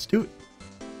let's do it.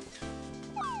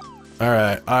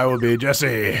 Alright, I will be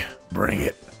Jesse. Bring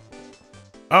it.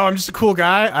 Oh, I'm just a cool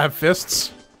guy. I have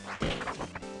fists.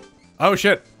 Oh,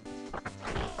 shit.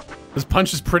 This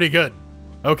punch is pretty good.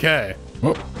 Okay.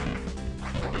 Oh.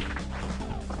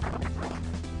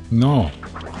 No.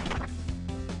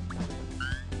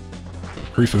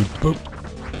 Free food. Boop.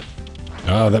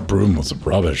 Ah, that broom was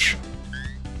rubbish.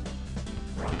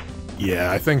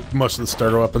 Yeah, I think most of the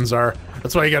starter weapons are.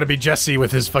 That's why you gotta be Jesse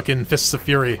with his fucking Fists of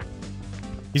Fury.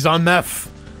 He's on meth.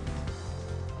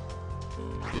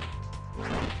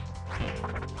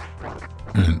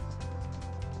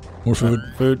 More food.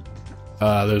 Food.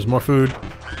 There's more food.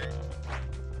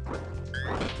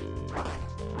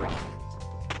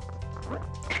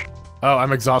 Oh,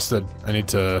 I'm exhausted. I need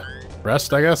to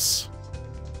rest, I guess.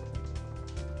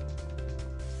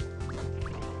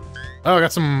 Oh, I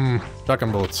got some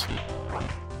shotgun bullets.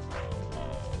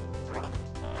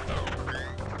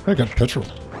 I got petrol.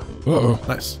 Uh-oh.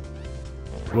 Nice.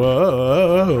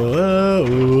 Whoa.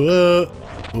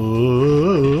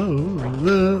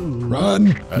 Run!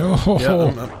 No!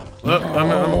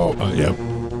 Yep.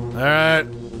 Alright.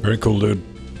 Very cool, dude.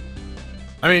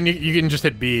 I mean, you can just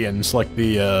hit B and select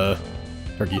the,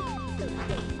 turkey.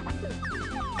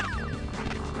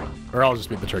 Or I'll just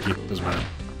beat the turkey. Doesn't matter.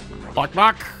 Block,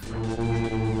 block!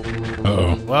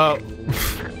 Uh-oh. Well,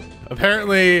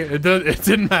 apparently it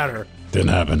didn't matter. Didn't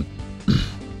happen.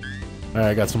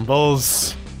 Alright, got some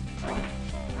bulls.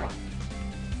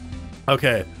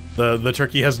 Okay, the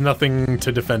turkey has nothing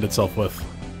to defend itself with.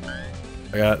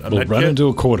 I got a Well, med run kit. into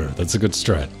a quarter. That's a good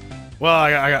strat. Well,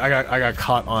 I got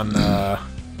caught on I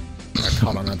got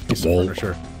caught on that piece of wall.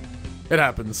 furniture. It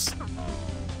happens.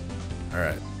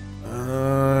 Alright.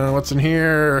 What's in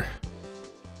here?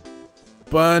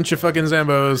 Bunch of fucking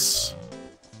Zambos.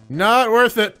 Not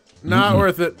worth it. Not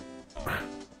worth it.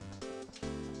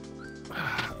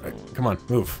 Come on,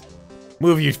 move.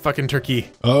 Move, you fucking turkey.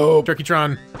 Oh,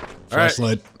 Turkeytron.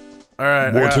 flashlight.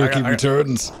 Alright. More turkey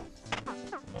returns.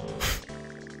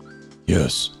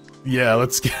 Yes. Yeah,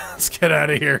 let's get out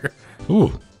of here.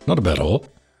 Ooh, not a bad hole.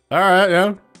 Alright,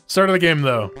 yeah. Start of the game,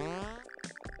 though.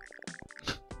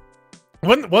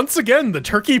 Once again, the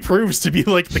turkey proves to be,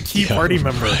 like, the key party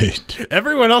member. Right.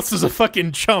 Everyone else is a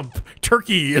fucking chump.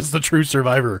 Turkey is the true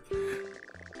survivor.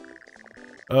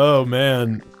 Oh,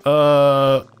 man.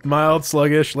 Mild,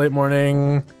 sluggish, late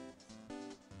morning.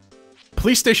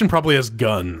 Police station probably has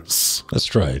guns.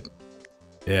 That's right.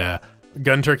 Yeah.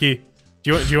 Gun turkey.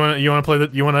 Do you want to play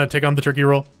you want to take on the turkey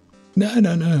role? No,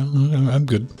 I'm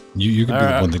good. You can be the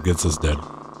right. one that gets us dead.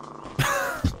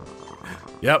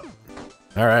 Yep.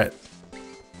 All right.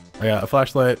 I got a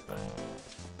flashlight.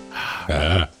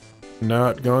 Ah.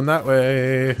 Not going that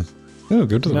way. No,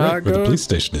 go to the Not right where the good. police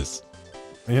station is.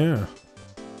 Yeah.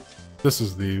 This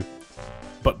is the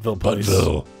Buttville place.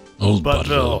 Buttville. Old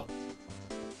Buttville.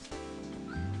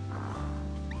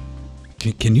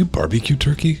 Can you barbecue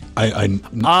turkey? I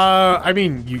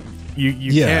mean, you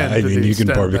yeah, can. I to mean, the you can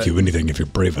extent barbecue anything if you're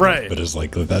brave enough, Right. but it's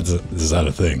like, is that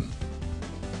a thing?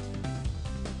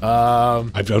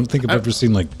 that. I don't think I've ever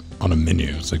seen, like, on a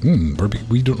menu. It's like, barbecue.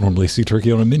 We don't normally see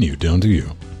turkey on a menu, don't you?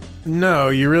 No,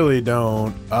 you really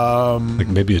don't. Like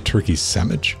maybe a turkey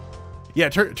sandwich? Yeah,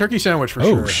 turkey sandwich for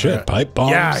Oh, sure. shit. Pipe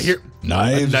bombs? Yeah, here.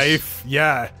 Knives? A knife.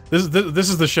 Yeah. This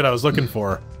is the shit I was looking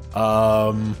for.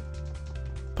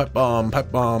 Pipe bomb,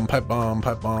 pipe bomb, pipe bomb,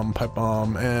 pipe bomb, pipe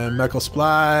bomb, and medical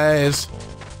supplies.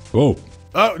 Whoa.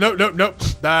 Oh, no.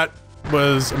 That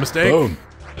was a mistake. Boom.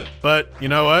 But you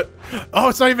know what? Oh,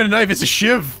 it's not even a knife, it's a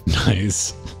shiv.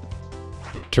 Nice.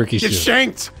 Turkey Get shiv.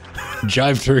 shanked.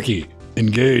 Jive turkey.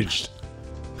 Engaged.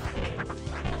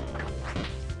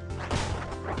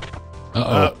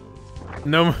 Uh-oh.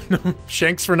 No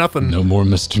shanks for nothing. No more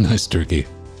Mr. Nice Turkey.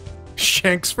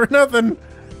 Shanks for nothing.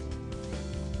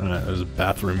 Alright, there's a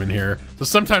bathroom in here. So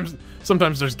sometimes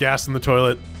there's gas in the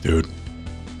toilet. Dude.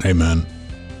 Hey, man.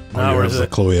 Nah, where's the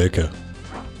it? cloaca.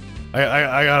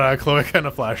 I got a Chloe kind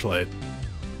of flashlight.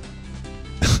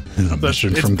 And a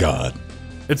mission it's- from God.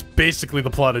 It's basically the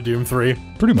plot of Doom 3.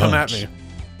 Pretty much. Come at me.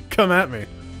 Come at me.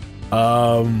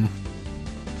 Alright,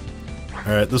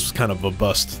 this was kind of a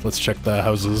bust. Let's check the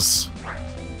houses.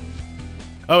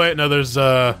 Oh wait, no, there's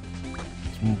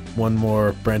one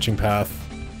more branching path.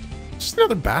 Just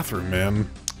another bathroom, man.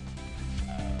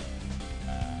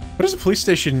 What does a police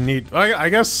station need? I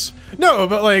guess no,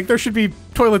 but like there should be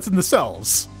toilets in the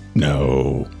cells.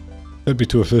 No. That'd be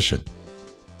too efficient.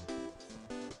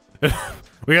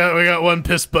 We got one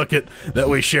piss bucket that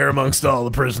we share amongst all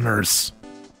the prisoners.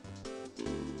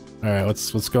 All right,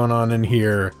 what's going on in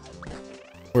here?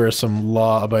 Where are some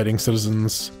law-abiding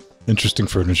citizens? Interesting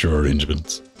furniture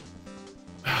arrangements.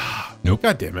 Nope.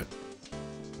 God damn it!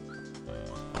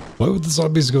 Why would the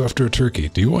zombies go after a turkey?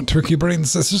 Do you want turkey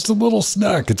brains? That's just a little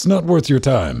snack. It's not worth your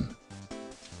time.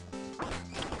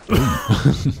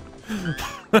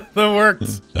 That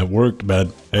worked. That worked,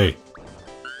 man. Hey.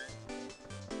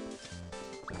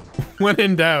 When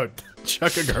in doubt,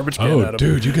 chuck a garbage can Oh, at him.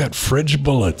 dude, you got fridge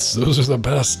bullets. Those are the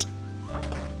best.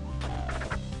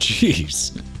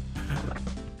 Jeez.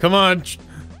 Come on,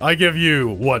 I give you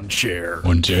one chair.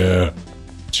 One chair.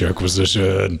 Chair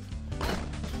acquisition.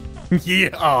 Yeah,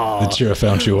 The aw, chair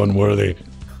found you unworthy.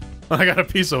 I got a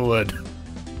piece of wood.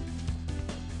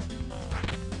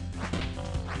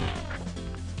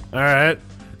 All right,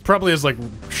 probably has like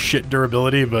shit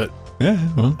durability, but Yeah,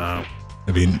 well, uh,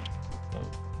 I mean,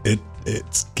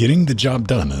 it's getting the job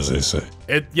done, as they say.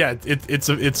 it's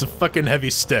a fucking heavy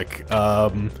stick.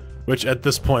 Which at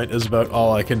this point is about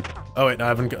all I can. Oh wait, no, I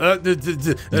haven't.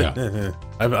 I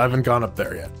haven't gone up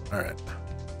there yet. All right.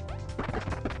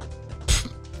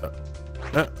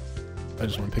 I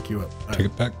just want to pick you up. Take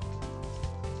it back.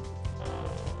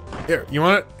 Here, you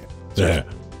want it? Yeah.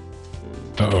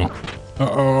 Uh-oh.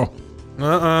 Uh-oh.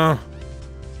 Uh-oh.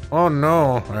 Oh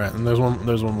no. Alright, and there's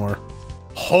one more.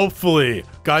 Hopefully.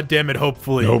 God damn it,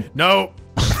 hopefully. Nope. Nope.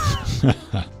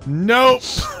 Nope.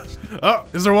 Oh,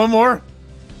 is there one more?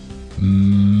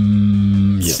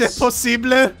 Yes. C'est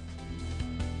possible?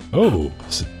 Oh.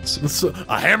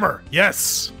 A hammer.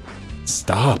 Yes.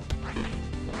 Stop.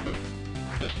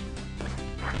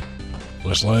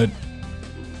 Flashlight.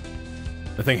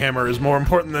 I think hammer is more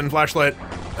important than flashlight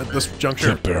at this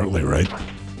juncture. Apparently, right?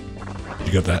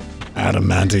 You got that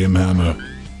adamantium hammer.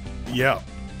 Yeah.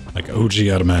 Like OG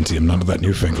adamantium, none of that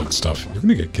newfangled stuff. You're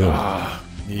gonna get killed.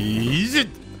 Easy.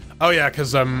 Oh yeah,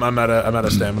 because I'm out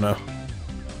of stamina.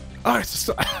 Oh, I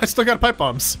still got pipe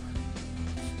bombs.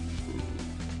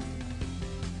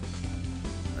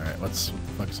 All right, what the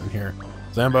fuck's in here?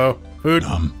 Zambo, food.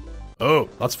 Oh,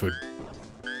 lots of food.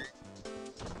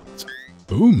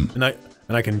 Boom.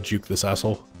 And I can juke this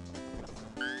asshole.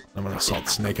 I'm gonna salt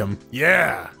snake him.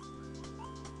 Yeah.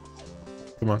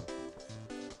 Come on.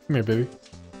 Come here, baby.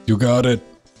 You got it.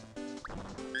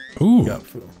 Ooh. Got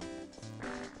food.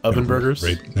 Oven burgers.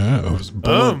 Right. Yeah,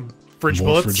 Fridge more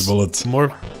bullets. fridge bullets.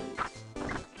 More.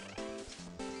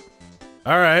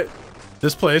 All right.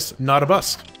 This place, not a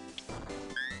bust.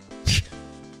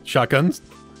 Shotguns.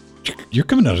 You're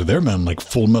coming out of there, man, like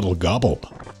Full Metal Gobble.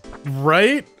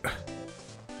 Right?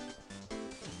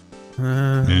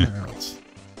 Yeah.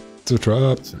 It's a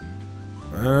trap.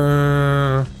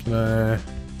 Can I?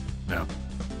 No.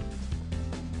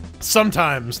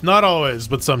 Sometimes, not always,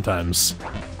 but sometimes.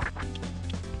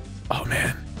 Oh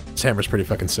man, this hammer's pretty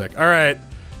fucking sick. All right,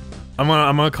 I'm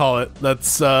gonna call it.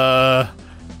 That's A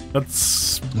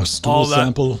stool all that.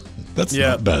 sample. That's Yeah.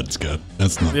 not bad, Scott.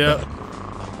 That's not Yeah. bad.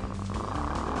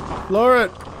 Lower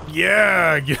it.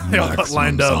 Yeah, get all that Maximum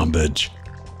lined up. zombage.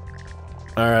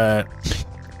 All right.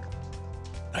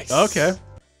 Nice. Okay.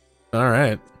 All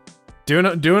right. Doing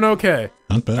okay.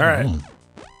 Not bad All at right. all.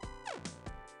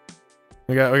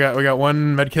 We got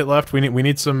one med kit left. We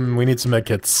need some med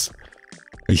kits.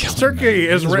 Yeah, Turkey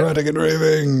man. is He's ranting and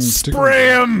raving. Spray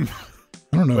him.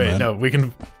 I don't know, Wait, man. no, we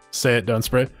can say it. Don't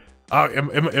spray. Oh, you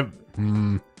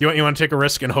want to take a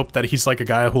risk and hope that he's like a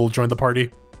guy who will join the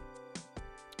party?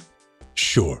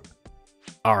 Sure.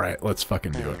 All right, let's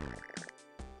fucking do it.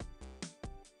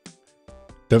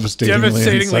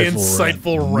 Devastatingly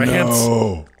insightful rant.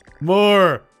 No.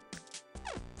 More.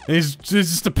 He's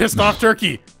just a pissed off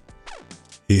turkey.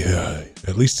 Yeah.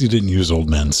 At least he didn't use old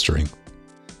man strength.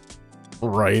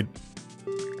 Right.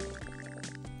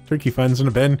 Turkey finds in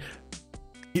a bin.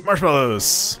 Eat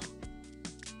marshmallows.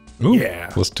 Ooh, Yeah.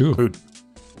 +2. Food.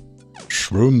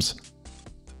 Shrooms.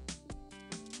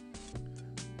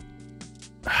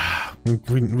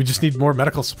 We just need more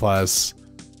medical supplies.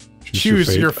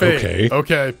 Choose Your fate.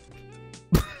 Okay. Okay.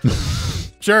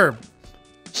 Sure.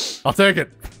 I'll take it.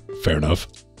 Fair enough.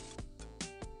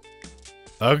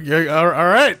 Okay. All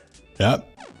right. Yeah.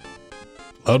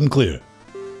 Loud and clear.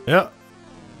 Yeah.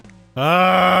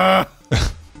 Are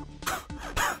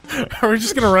we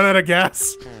just gonna run out of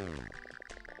gas?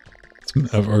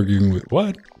 I'm arguing with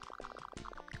what?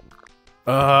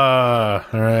 All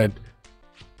right.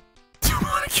 Do you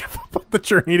want to give up on the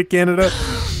journey to Canada?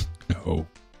 No.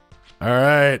 All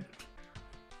right.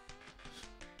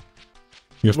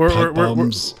 You have pipe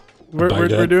bombs.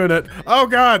 We're doing it. Oh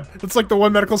god, it's like the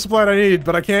one medical supply I need,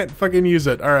 but I can't fucking use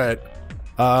it. All right.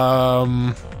 All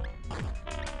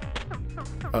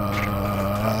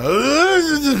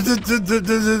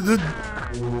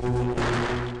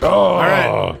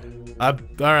right.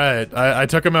 All right. I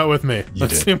took him out with me.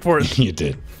 That's did. the important. You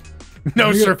did.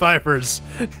 No survivors.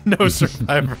 No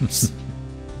survivors.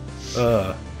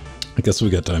 I guess we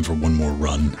got time for one more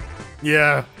run.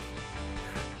 Yeah.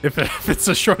 If it's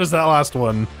as short as that last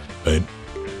one. Right?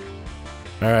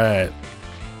 All right.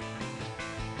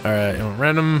 All right.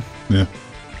 Random. Yeah.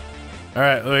 All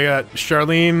right. We got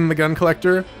Charlene, the gun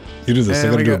collector. You do this. And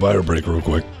I gotta we do a got- bio break real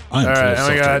quick. I am All full right. of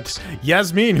And we got self-tapes.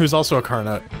 Yasmin, who's also a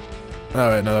Carnut. Oh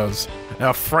wait, no, that was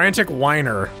a frantic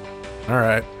whiner. All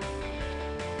right.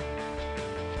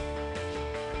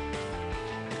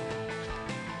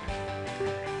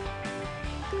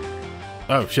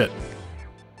 Oh shit.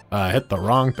 I hit the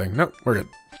wrong thing. Nope, we're good.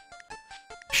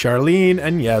 Charlene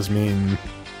and Yasmin.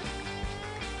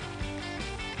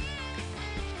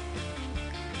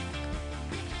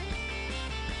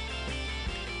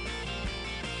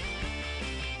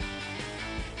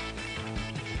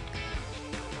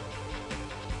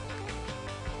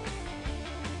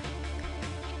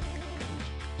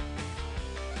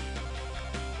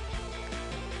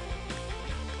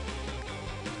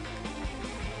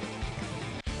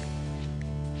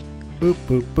 Boop,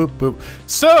 boop, boop, boop.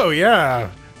 So, yeah.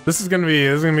 This is gonna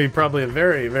be probably a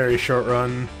very, very short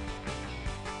run.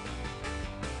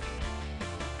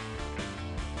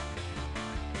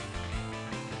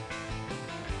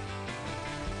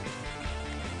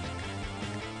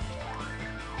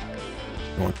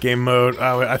 Want game mode?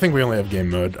 Oh, I think we only have game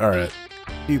mode. All right.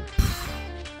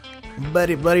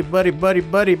 Buddy, buddy, buddy, buddy,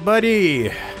 buddy, buddy.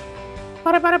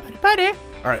 Buddy, buddy, buddy, buddy.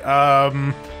 All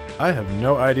right. I have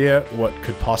no idea what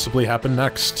could possibly happen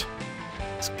next.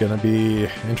 It's gonna be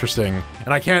interesting.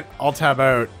 And I can't alt-tab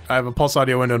out. I have a Pulse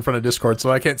Audio window in front of Discord, so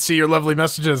I can't see your lovely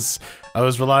messages. I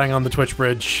was relying on the Twitch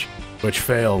bridge, which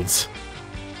failed.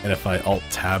 And if I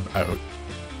alt-tab out,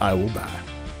 I will die.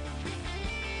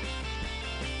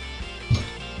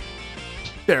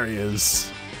 There he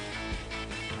is.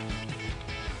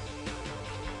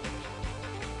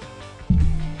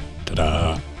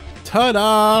 Ta-da!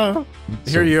 Ta-da!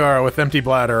 Here you are with empty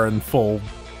bladder and full...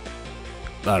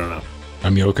 I don't know.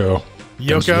 I'm Yoko.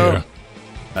 Yoko?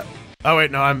 Oh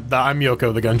wait, no, I'm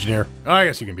Yoko, the Gungeoneer. Oh, I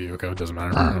guess you can be Yoko, it doesn't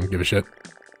matter. I don't give a shit.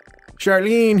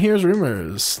 Charlene hears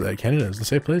rumors that Canada is the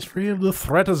safe place free of the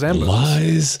threat of Zambos.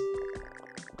 Lies.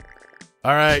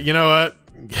 Alright, you know what?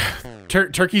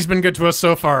 Turkey's been good to us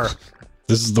so far.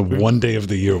 This is the one day of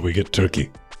the year we get turkey.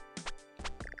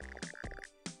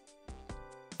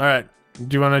 Alright,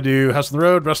 do you want to do House on the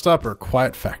Road, Rest Stop, or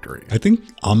Quiet Factory? I think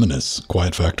ominous.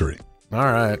 Quiet Factory.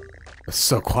 Alright. It's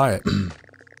so quiet.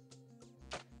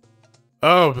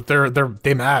 Oh, but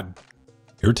they mad.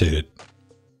 Irritated.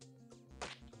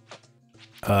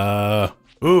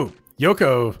 Ooh,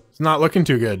 Yoko is not looking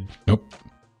too good. Nope.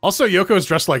 Also, Yoko's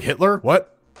dressed like Hitler?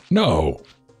 What? No.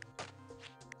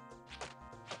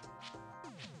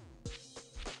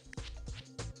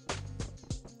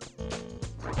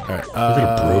 Alright, Look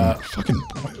at a broom. Fucking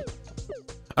boy.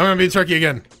 I'm gonna be Turkey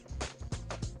again.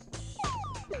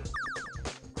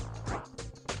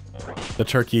 The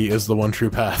turkey is the one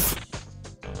true path.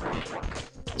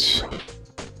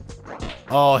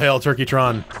 All hail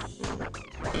Turkeytron.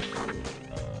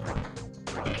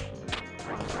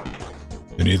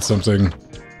 You need something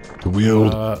to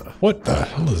wield. What the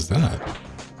hell is that?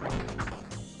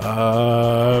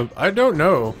 I don't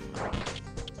know.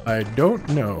 I don't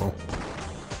know.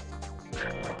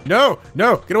 No!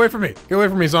 No! Get away from me! Get away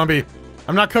from me, zombie!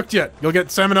 I'm not cooked yet. You'll get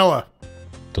salmonella.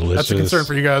 Delicious. That's a concern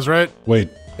for you guys, right?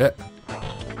 Wait. Yeah.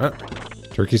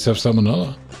 Turkeys have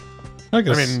salmonella? I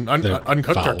guess. I mean,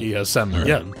 uncooked foul. turkey has salmon. Right.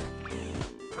 Yeah.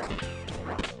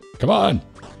 Come on.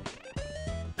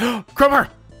 Crowbar!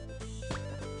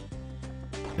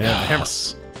 Yeah, hammer.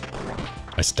 Yes.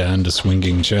 I stand a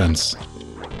swinging chance.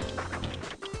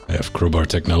 I have crowbar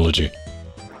technology.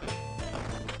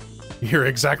 You're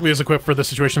exactly as equipped for the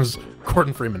situation as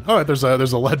Gordon Freeman. Oh, there's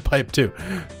a lead pipe too.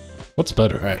 What's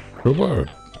better? All right. Crowbar or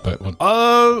pipe one?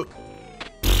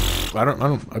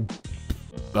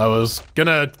 I was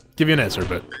gonna give you an answer,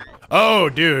 but oh,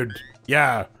 dude,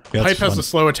 yeah. Yeah, Pipe has fun. a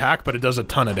slow attack, but it does a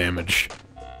ton of damage.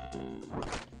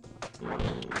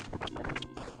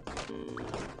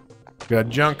 Got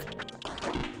junk.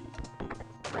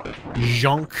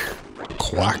 Junk.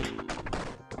 Quack.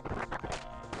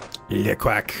 Yeah,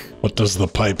 quack. What does the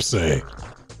pipe say?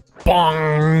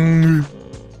 Bong.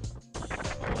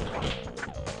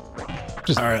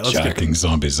 Just All right, let's jacking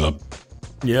zombies up.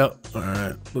 Yep. All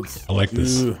right. Let's. I like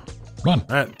this. do- Run.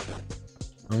 All right.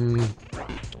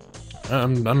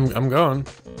 I'm going.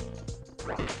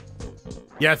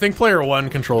 Yeah, I think player one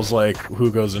controls like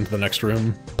who goes into the next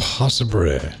room.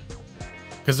 Possibly.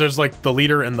 Because there's like the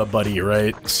leader and the buddy,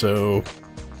 right? So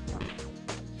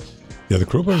Yeah, the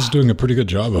crowbar's doing a pretty good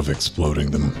job of exploding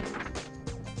them.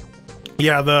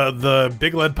 yeah, the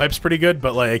big lead pipe's pretty good,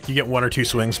 but like you get one or two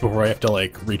swings before you have to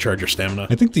like recharge your stamina.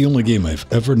 I think the only game I've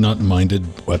ever not minded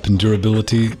weapon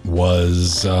durability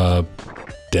was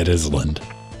Dead Island.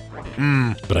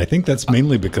 But I think that's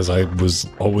mainly because I was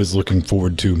always looking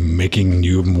forward to making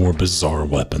new, more bizarre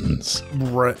weapons.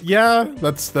 Right? Yeah,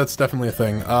 that's definitely a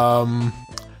thing.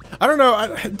 I don't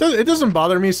know. It doesn't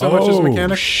bother me so much as a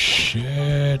mechanic.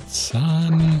 Shit,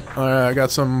 son. I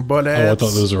got some bullets. Oh, I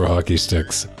thought those were hockey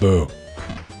sticks. Boo.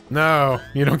 No,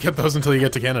 you don't get those until you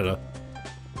get to Canada.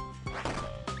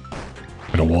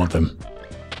 I don't want them.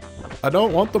 I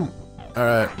don't want them. All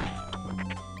right.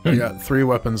 I got 3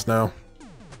 weapons now.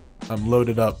 I'm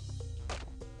loaded up.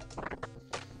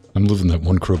 I'm living that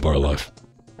one crowbar life.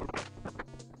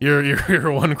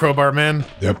 You're one crowbar man.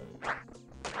 Yep.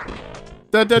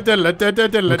 Okay,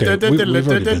 Okay, we've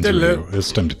already been through.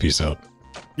 It's time to peace out.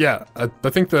 Yeah, I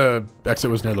think the exit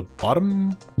was near the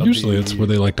bottom. Usually it's where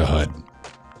they like to hide.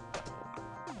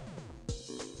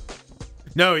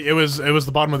 No, it was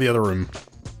the bottom of the other room.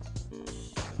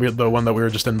 the one that we were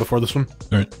just in before this one.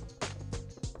 All right.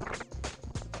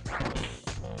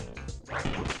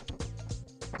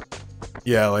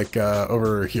 Yeah, like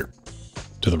over here.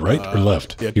 To the right or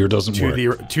left? Yeah, Here doesn't work.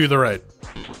 To the right.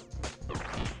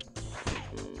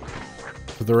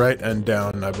 To the right and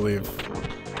down, I believe.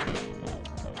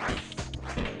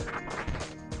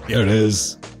 Yeah. There it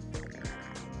is.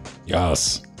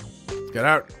 Yes. Get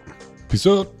out. Peace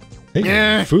out. Hey,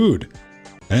 Yeah. food.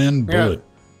 And bullet.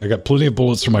 I got plenty of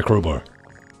bullets for my crowbar.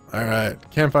 All right,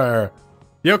 campfire.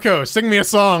 Yoko, sing me a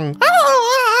song.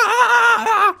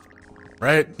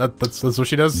 Right? That's what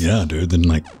she does? Yeah, dude. Then,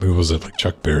 like, who was it? Like,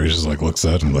 Chuck Berry just, like, looks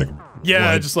at him like,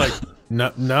 Yeah, what? just like,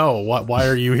 no, why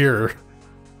are you here?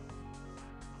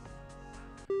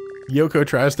 Yoko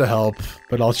tries to help,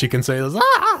 but all she can say is,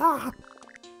 ah!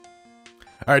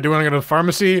 Alright, do we want to go to the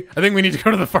pharmacy? I think we need to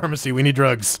go to the pharmacy. We need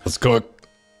drugs. Let's cook.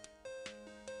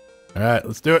 Alright,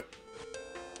 let's do it.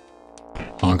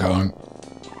 Hong Kong.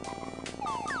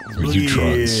 Are you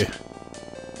drugs?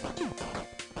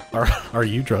 Are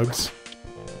you drugs?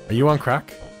 Are you on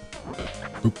crack?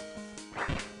 Oop.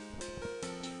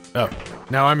 Oh,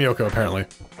 now I'm Yoko, apparently.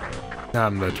 Now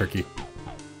I'm the turkey.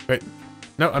 Wait.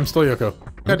 No, I'm still Yoko.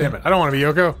 God damn it, I don't want to be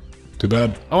Yoko. Too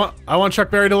bad. I want Chuck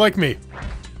Berry to like me.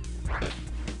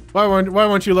 Why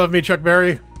won't you love me, Chuck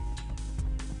Berry?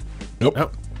 Nope.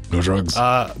 Nope. No drugs.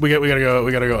 We gotta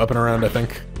go up and around, I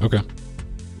think. Okay.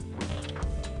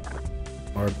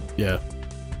 Or yeah.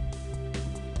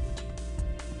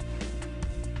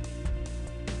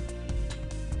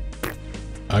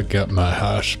 I got my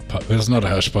hash pipe. It's not a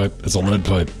hash pipe. It's a lead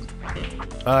pipe.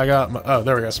 I got my, oh,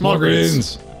 there we go. Small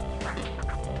greens.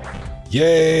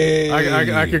 Yay!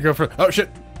 I could go for, oh shit,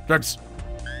 drugs.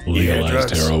 Legalized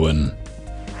drugs. heroin.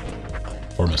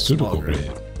 Pharmaceutical Small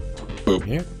grade. Boop.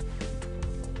 Yeah.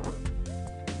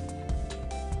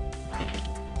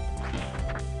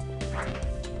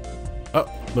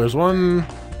 Oh, there's one. I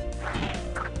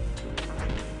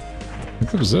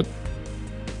think that was it.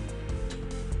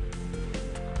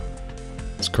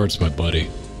 This cart's my buddy.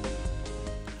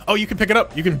 Oh, you can pick it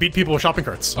up. You can beat people with shopping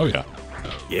carts. Oh, yeah.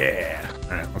 Yeah.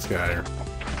 All right, let's get out of here.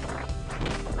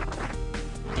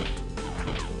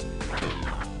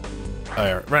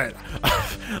 All right, right.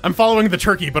 I'm following the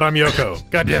turkey, but I'm Yoko.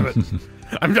 God damn it.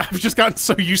 I've just gotten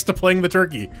so used to playing the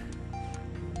turkey.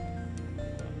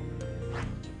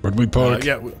 Where'd we park?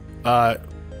 Yeah,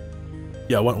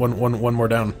 yeah. One more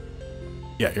down.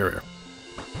 Yeah, here we are.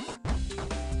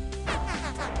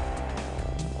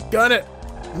 Got it.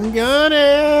 Got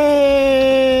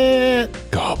it.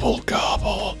 Gobble,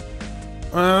 gobble.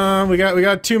 We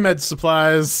got 2 med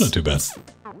supplies. Not too bad.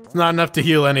 It's not enough to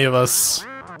heal any of us.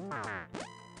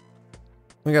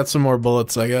 We got some more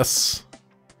bullets, I guess.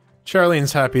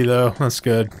 Charlene's happy though. That's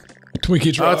good.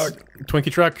 Twinkie truck.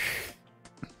 Twinkie truck.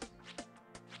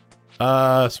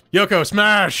 Yoko,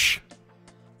 smash!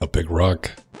 A big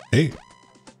rock. Hey,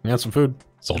 We got some food.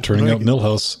 it's all turning out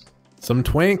Millhouse. Some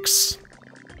twinks.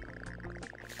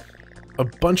 A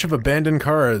bunch of abandoned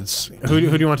cards. Who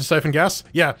do you want to siphon gas?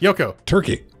 Yeah, Yoko.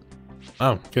 Turkey.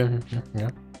 Oh, okay. Yeah.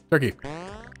 Turkey.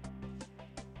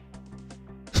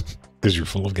 Because you're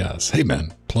full of gas. Hey,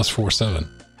 man. Plus 4-7.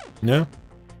 Yeah.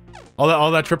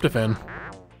 All that tryptophan.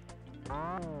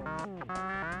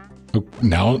 Oh,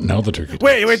 now the turkey.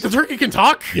 Wait, the turkey can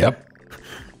talk? Yep.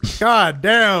 God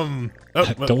damn. Oh,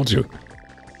 I told you.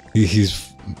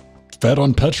 He's fed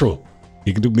on petrol.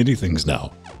 He can do many things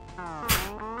now.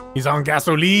 he's on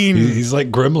gasoline. He's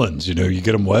like gremlins, you know. You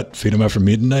get him wet, feed him after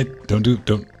midnight. Don't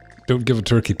give a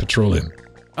turkey petroleum.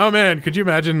 Oh man, could you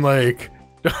imagine like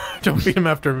don't feed him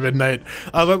after midnight?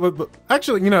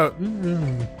 Actually, you know,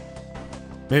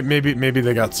 maybe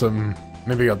they got some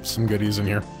goodies in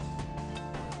here.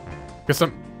 Got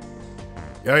some.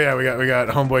 Oh yeah, we got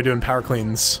homeboy doing power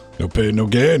cleans. No pain, no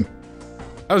gain.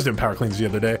 I was doing power cleans the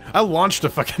other day. I launched a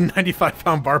fucking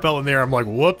 95-pound barbell in the air. I'm like,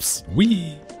 whoops.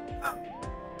 Wee.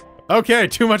 Okay,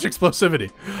 too much explosivity.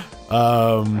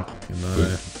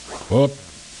 Whoop.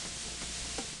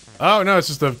 Oh no, it's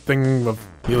just a thing of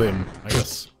helium, I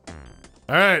guess.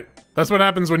 All right, that's what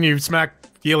happens when you smack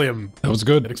helium. That was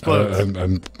good. It explodes.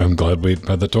 I'm glad we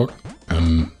had that talk.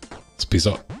 Let's peace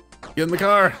out. Get in the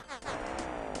car.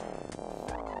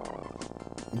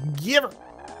 Give her.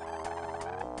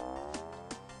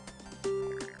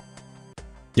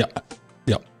 Yeah.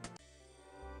 Yeah.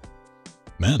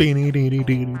 Man,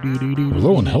 we're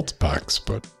low on health packs,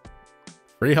 but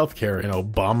Free healthcare in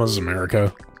Obama's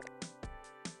America.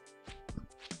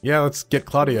 Yeah, let's get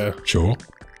Claudia. sure.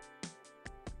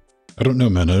 I don't know,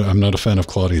 man. I'm not a fan of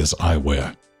Claudia's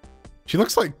eyewear. She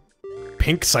looks like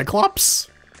Pink Cyclops.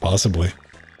 Possibly.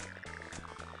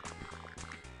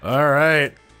 All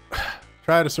right.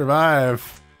 Try to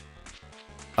survive.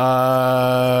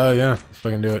 Yeah, let's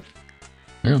fucking do it.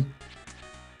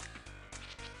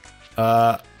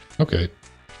 Yeah. Okay.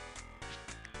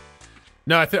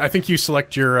 No, I think you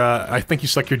select your. I think you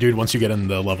select your dude once you get in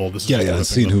the level. This is Yeah, yeah. I've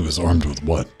seen who was armed with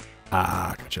what.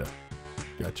 Ah, gotcha.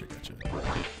 Gotcha.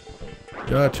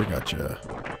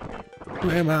 Who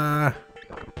am I?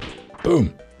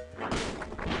 Boom.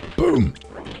 Boom.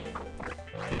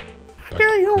 What do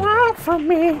you want from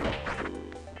me?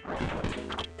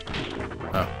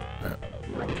 Oh,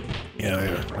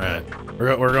 yeah. All right.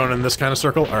 We're going in this kind of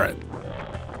circle. All right.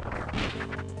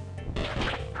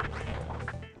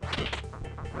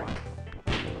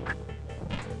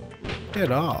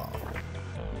 Get off.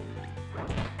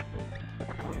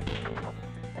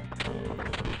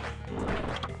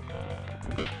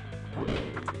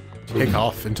 Take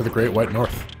off into the Great White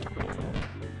North.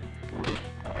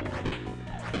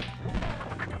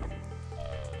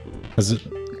 Has it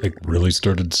like really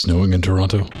started snowing in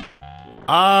Toronto?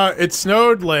 It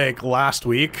snowed like last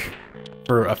week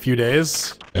for a few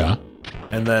days. Yeah.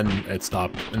 And then it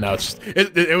stopped, and now it's just,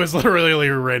 it was literally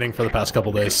raining for the past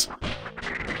couple days.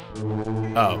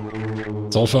 Oh.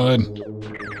 It's all fine.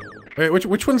 Wait,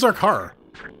 which one's our car?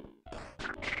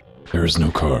 There is no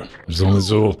car. There's only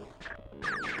Zool.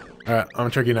 Alright, I'm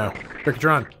tricky now.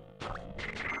 Trickatron.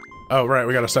 Oh, right,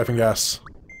 we got a siphon gas.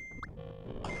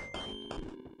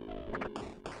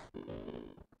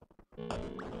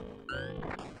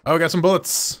 Oh, we got some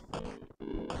bullets.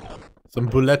 Some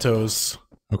bullettos.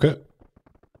 Okay.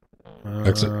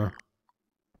 Exit. Alright,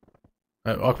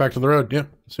 walk back to the road. Yeah,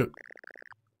 let's do it.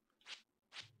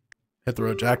 Hit the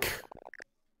road, Jack.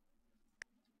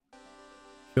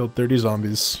 Killed 30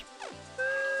 zombies.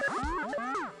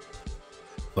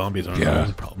 Zombies aren't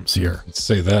the problems here. Let's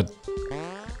say that.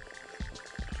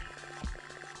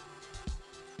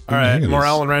 Alright,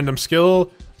 morale and random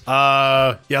skill.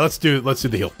 Yeah, let's do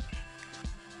the heal.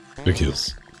 Big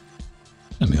heals.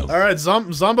 And heals. Alright,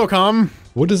 Zombocom.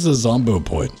 What is a Zombo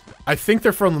point? I think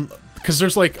they're from, because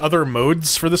there's like other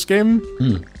modes for this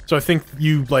game. So I think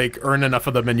you like earn enough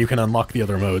of them and you can unlock the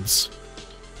other modes.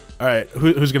 Alright,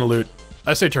 who's gonna loot?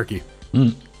 I say Turkey.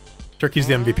 Turkey's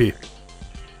the MVP.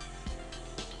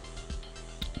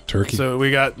 Turkey. So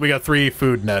we got 3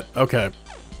 food net. Okay.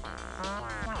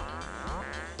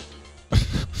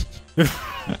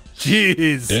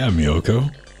 Jeez. Damn, Yoko.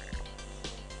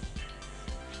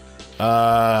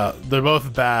 They're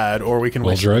both bad, or we can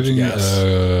While waste driving, gas.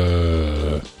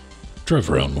 drive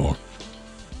around more.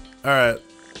 Alright.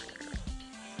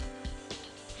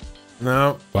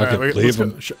 No. Fuck it, leave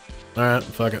them. Alright,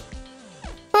 fuck it.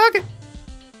 Fuck it!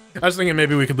 I was thinking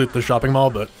maybe we could loot the shopping mall,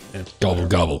 but... Yeah. Gobble,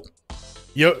 gobble.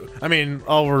 I mean,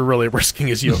 all we're really risking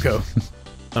is Yoko.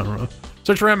 I don't know.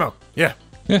 Search for ammo. Yeah.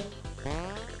 Yeah.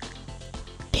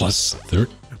 Plus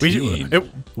 13.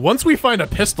 Once we find a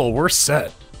pistol, we're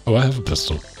set. Oh, I have a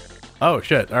pistol. Oh,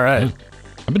 shit. All right. Yeah.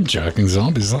 I've been jacking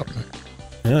zombies up.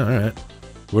 Yeah, all right.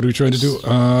 What are we trying to do?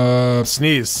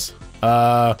 Sneeze.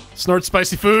 Snort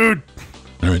spicy food.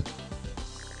 All right.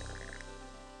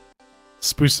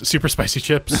 Super spicy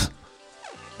chips.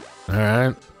 All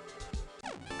right.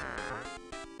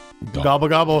 Gobble,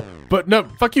 gobble. But no,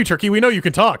 fuck you, Turkey. We know you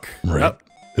can talk. Right. Oh.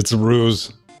 It's a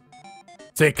ruse.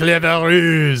 C'est clever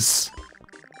ruse.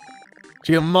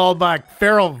 She got mauled by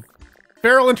Feral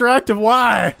Interactive.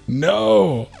 Why?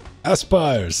 No.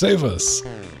 Aspire, save us.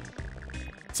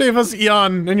 Save us,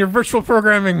 Eon, and your virtual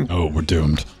programming. Oh, we're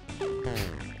doomed.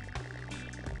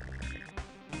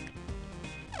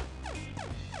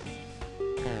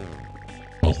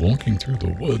 While walking through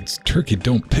the woods, Turkey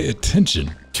don't pay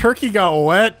attention. Turkey got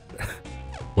wet.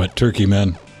 Wet turkey,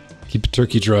 man. Keep your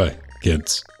turkey dry,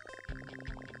 kids.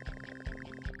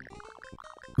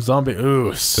 Zombie,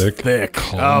 ooh, thick.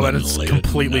 Oh, and it's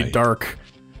completely dark.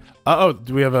 Uh-oh,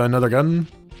 do we have another gun?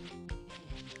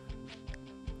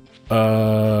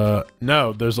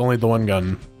 No, there's only the one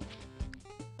gun.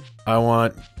 I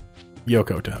want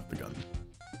Yoko to have the gun.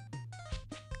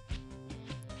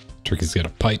 Turkey's got a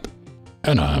pipe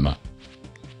and a hammer.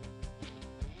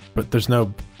 But there's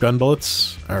no gun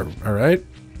bullets? Alright,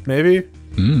 maybe?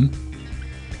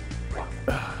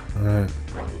 Alright.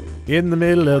 In the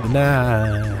middle of the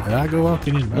night, I go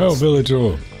walking in my... Oh, Billy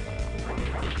Joel.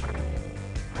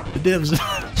 The divs.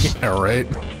 Yeah, right.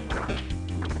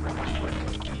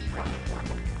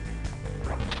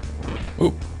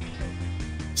 Ooh.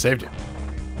 Saved it.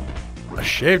 I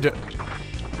shaved it.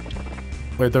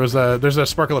 Wait, there's a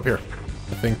sparkle up here.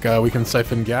 I think we can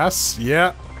siphon gas.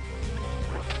 Yeah.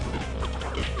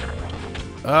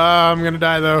 I'm gonna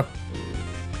die though.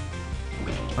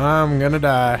 I'm gonna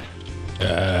die.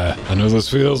 I know this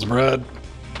feels, Brad.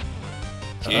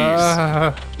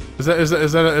 Is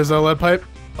that a lead pipe?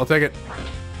 I'll take it.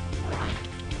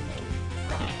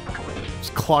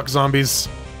 Just clock zombies.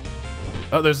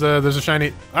 Oh, there's a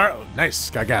shiny. All right, nice.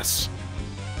 Got gas.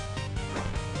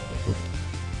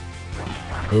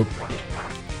 Oop.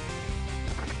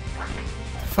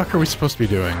 The fuck are we supposed to be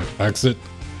doing? Exit.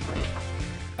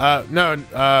 No.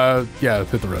 Yeah,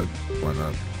 hit the road. Why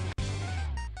not?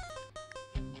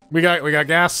 We got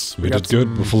gas. We got did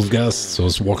good. We're full of gas, so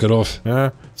let's walk it off.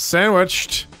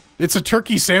 Sandwiched. It's a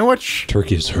turkey sandwich.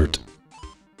 Turkey's hurt.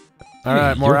 All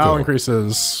right, Hey, morale Yoko.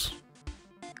 increases.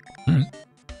 Alright.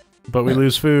 But we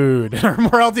lose food. Our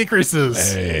morale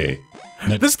decreases. Hey.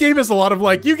 This game is a lot of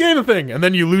like, you gain a thing, and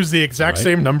then you lose the exact Right.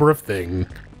 same number of thing.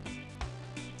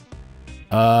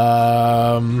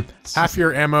 Half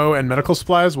your ammo and medical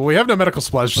supplies. Well, we have no medical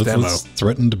supplies, just ammo. Let's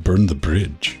threaten to burn the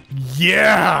bridge.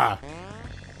 Yeah!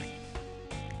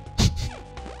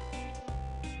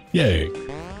 Yay.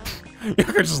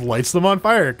 Yoko just lights them on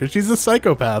fire, because she's a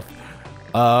psychopath.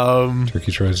 All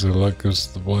Turkey tries to let goes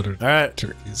to the water. right.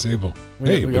 Turkey's able. We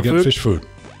Hey, we got got food? fish food.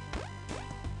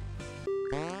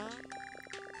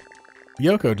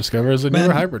 Yoko discovers a Man.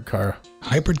 newer hybrid car.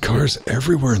 Hybrid cars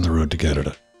everywhere in the road to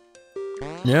Canada.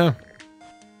 Yeah.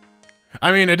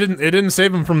 I mean, it didn't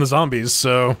save them from the zombies,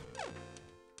 so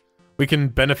we can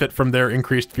benefit from their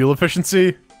increased fuel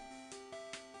efficiency.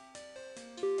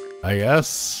 I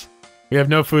guess. We have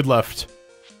no food left.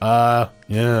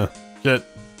 Yeah. Shit.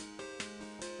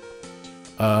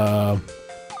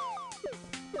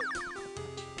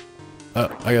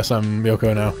 I guess I'm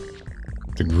Yoko now.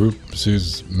 The group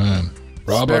sees man.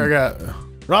 Rob Spare him. guy.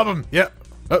 Rob him! Yeah.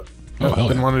 Oh, Oh, hell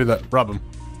didn't yeah. want to do that. Rob him.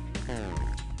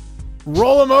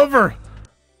 Roll him over!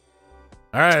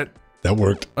 Alright. That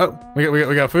worked. Oh, we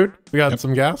got food? We got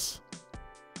some gas?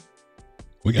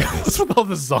 We got What's this. with all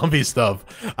this zombie stuff?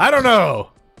 I don't know.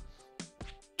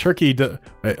 Turkey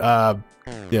wait,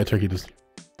 yeah, turkey does.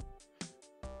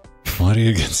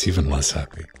 Claudia gets even less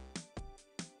happy.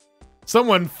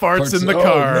 Someone farts in the Oh,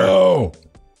 car. no.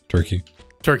 Turkey.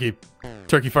 Turkey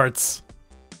farts.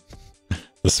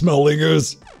 The smell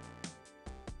lingers.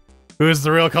 Who is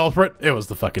the real culprit? It was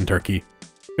the fucking turkey.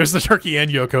 It was the turkey and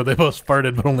Yoko. They both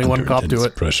farted, but only one Under cop to intense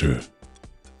it. Pressure.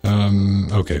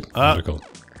 Okay. Medical.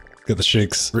 Get the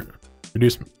shakes.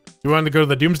 Reduce. You wanted to go to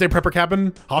the Doomsday Prepper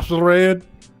Cabin? Hospital raid?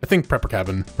 I think Prepper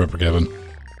Cabin. Prepper cabin.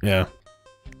 Yeah.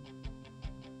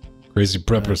 Crazy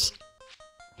preppers.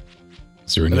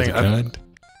 Is there another think I- kind?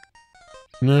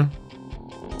 No.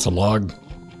 It's a log.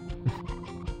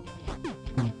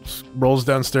 Rolls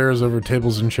downstairs over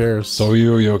tables and chairs. So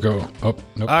you, Yoko. Oh,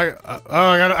 nope. I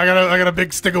got a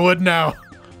big stick of wood now.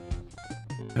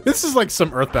 This is like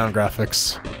some Earthbound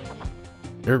graphics.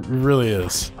 It really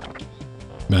is.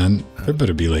 Man, there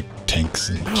better be like tanks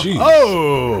and jeez.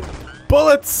 Oh,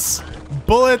 bullets,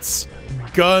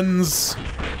 guns.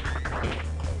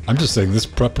 I'm just saying this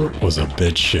prepper was a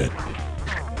bit shit.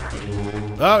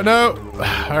 Oh no!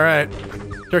 All right,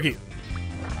 turkey.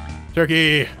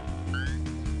 Turkey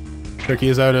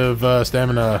is out of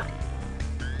stamina.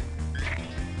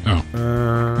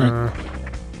 Oh.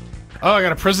 Oh, I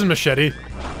got a prison machete.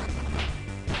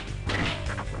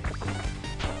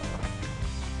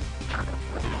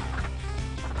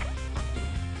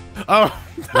 Oh,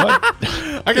 What?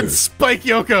 I can spike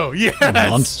Yoko. Yes.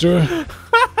 Monster?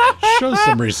 Show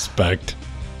some respect.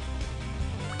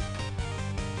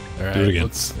 All right, Do it again.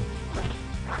 let's-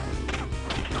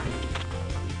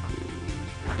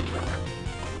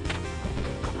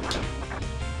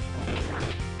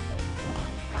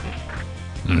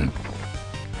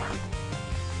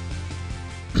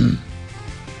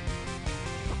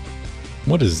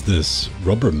 What is this?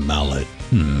 Rubber mallet.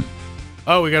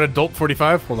 Oh, we got a Dolt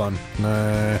 45. Hold on.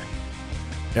 Yeah,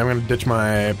 I'm gonna ditch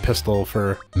my pistol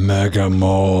for. Mega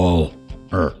Mole.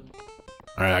 All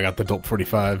right, I got the Dolt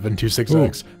 45 and 2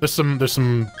 6X. There's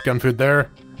some gun food there.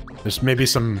 There's maybe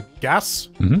some gas.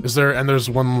 Is there? And there's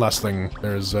one last thing.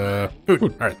 There's food. All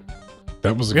right.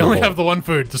 That was a We good only roll. have the one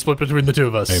food to split between the two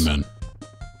of us. Amen.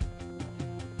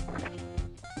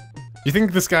 You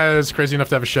think this guy is crazy enough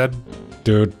to have a shed?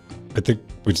 Dude, I think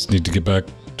we just need to get back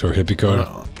to our hippie car.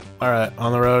 All right,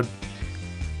 on the road.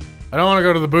 I don't want to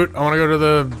go to the boot. I want to go to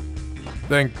the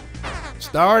thing.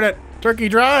 Start it. Turkey,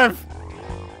 drive.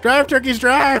 Drive, turkeys,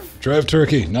 drive. Drive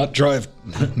turkey, not drive.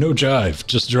 No jive,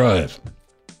 just drive.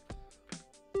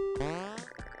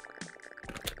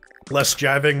 Less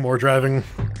jiving, more driving.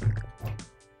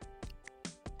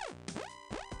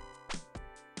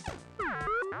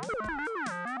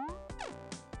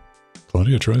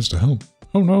 Claudia tries to help.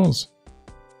 Who knows?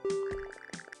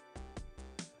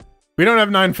 We don't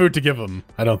have 9 food to give them,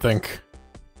 I don't think.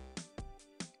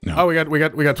 No. Oh, we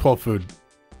got 12 food.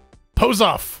 Pose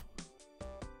off!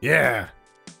 Yeah!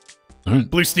 All right.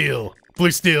 Blue steel!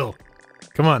 Blue steel!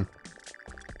 Come on.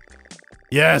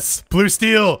 Yes! Blue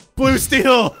steel! Blue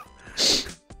steel!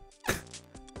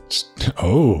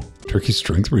 Oh, turkey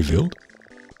strength revealed?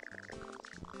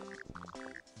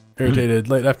 Irritated,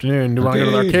 late afternoon. Do you want to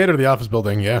go to the arcade or the office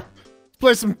building? Yeah.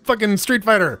 Play some fucking Street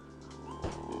Fighter!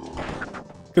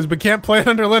 Because we can't play it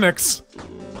under Linux.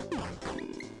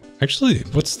 Actually,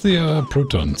 what's the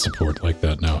Proton support like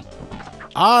that now?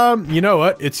 You know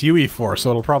what? It's UE4, so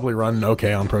it'll probably run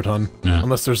okay on Proton. Yeah.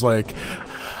 Unless there's like...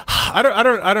 I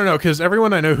don't know, because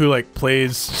everyone I know who like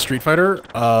plays Street Fighter,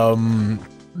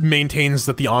 maintains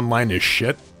that the online is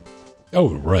shit.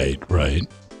 Oh, right.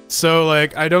 So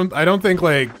like I don't think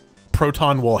like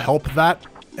Proton will help that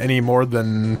any more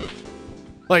than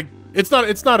like it's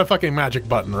not a fucking magic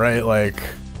button, right? Like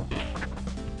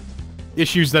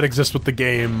issues that exist with the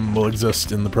game will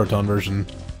exist in the Proton version.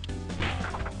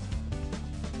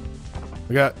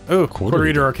 We got Quarter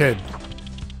Eater Arcade.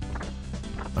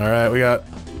 All right, we got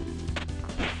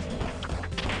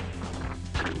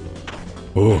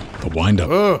the wind up.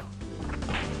 oh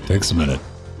Takes a minute.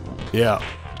 yeah.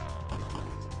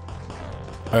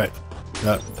 All right,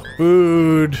 got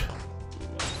food.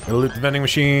 Gotta loot the vending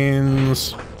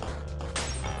machines.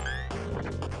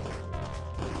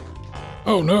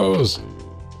 Oh noes!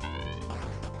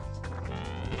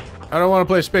 I don't want to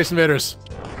play Space Invaders.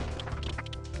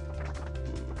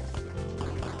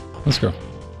 Let's go.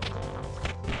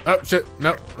 Oh shit!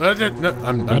 No, no,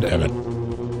 I'm God dead. damn it.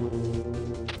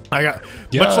 I got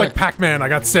Yeah. much like Pac-Man. I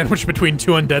got sandwiched between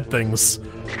 2 undead things.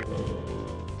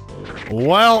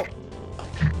 Well,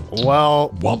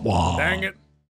 Womp womp. dang it.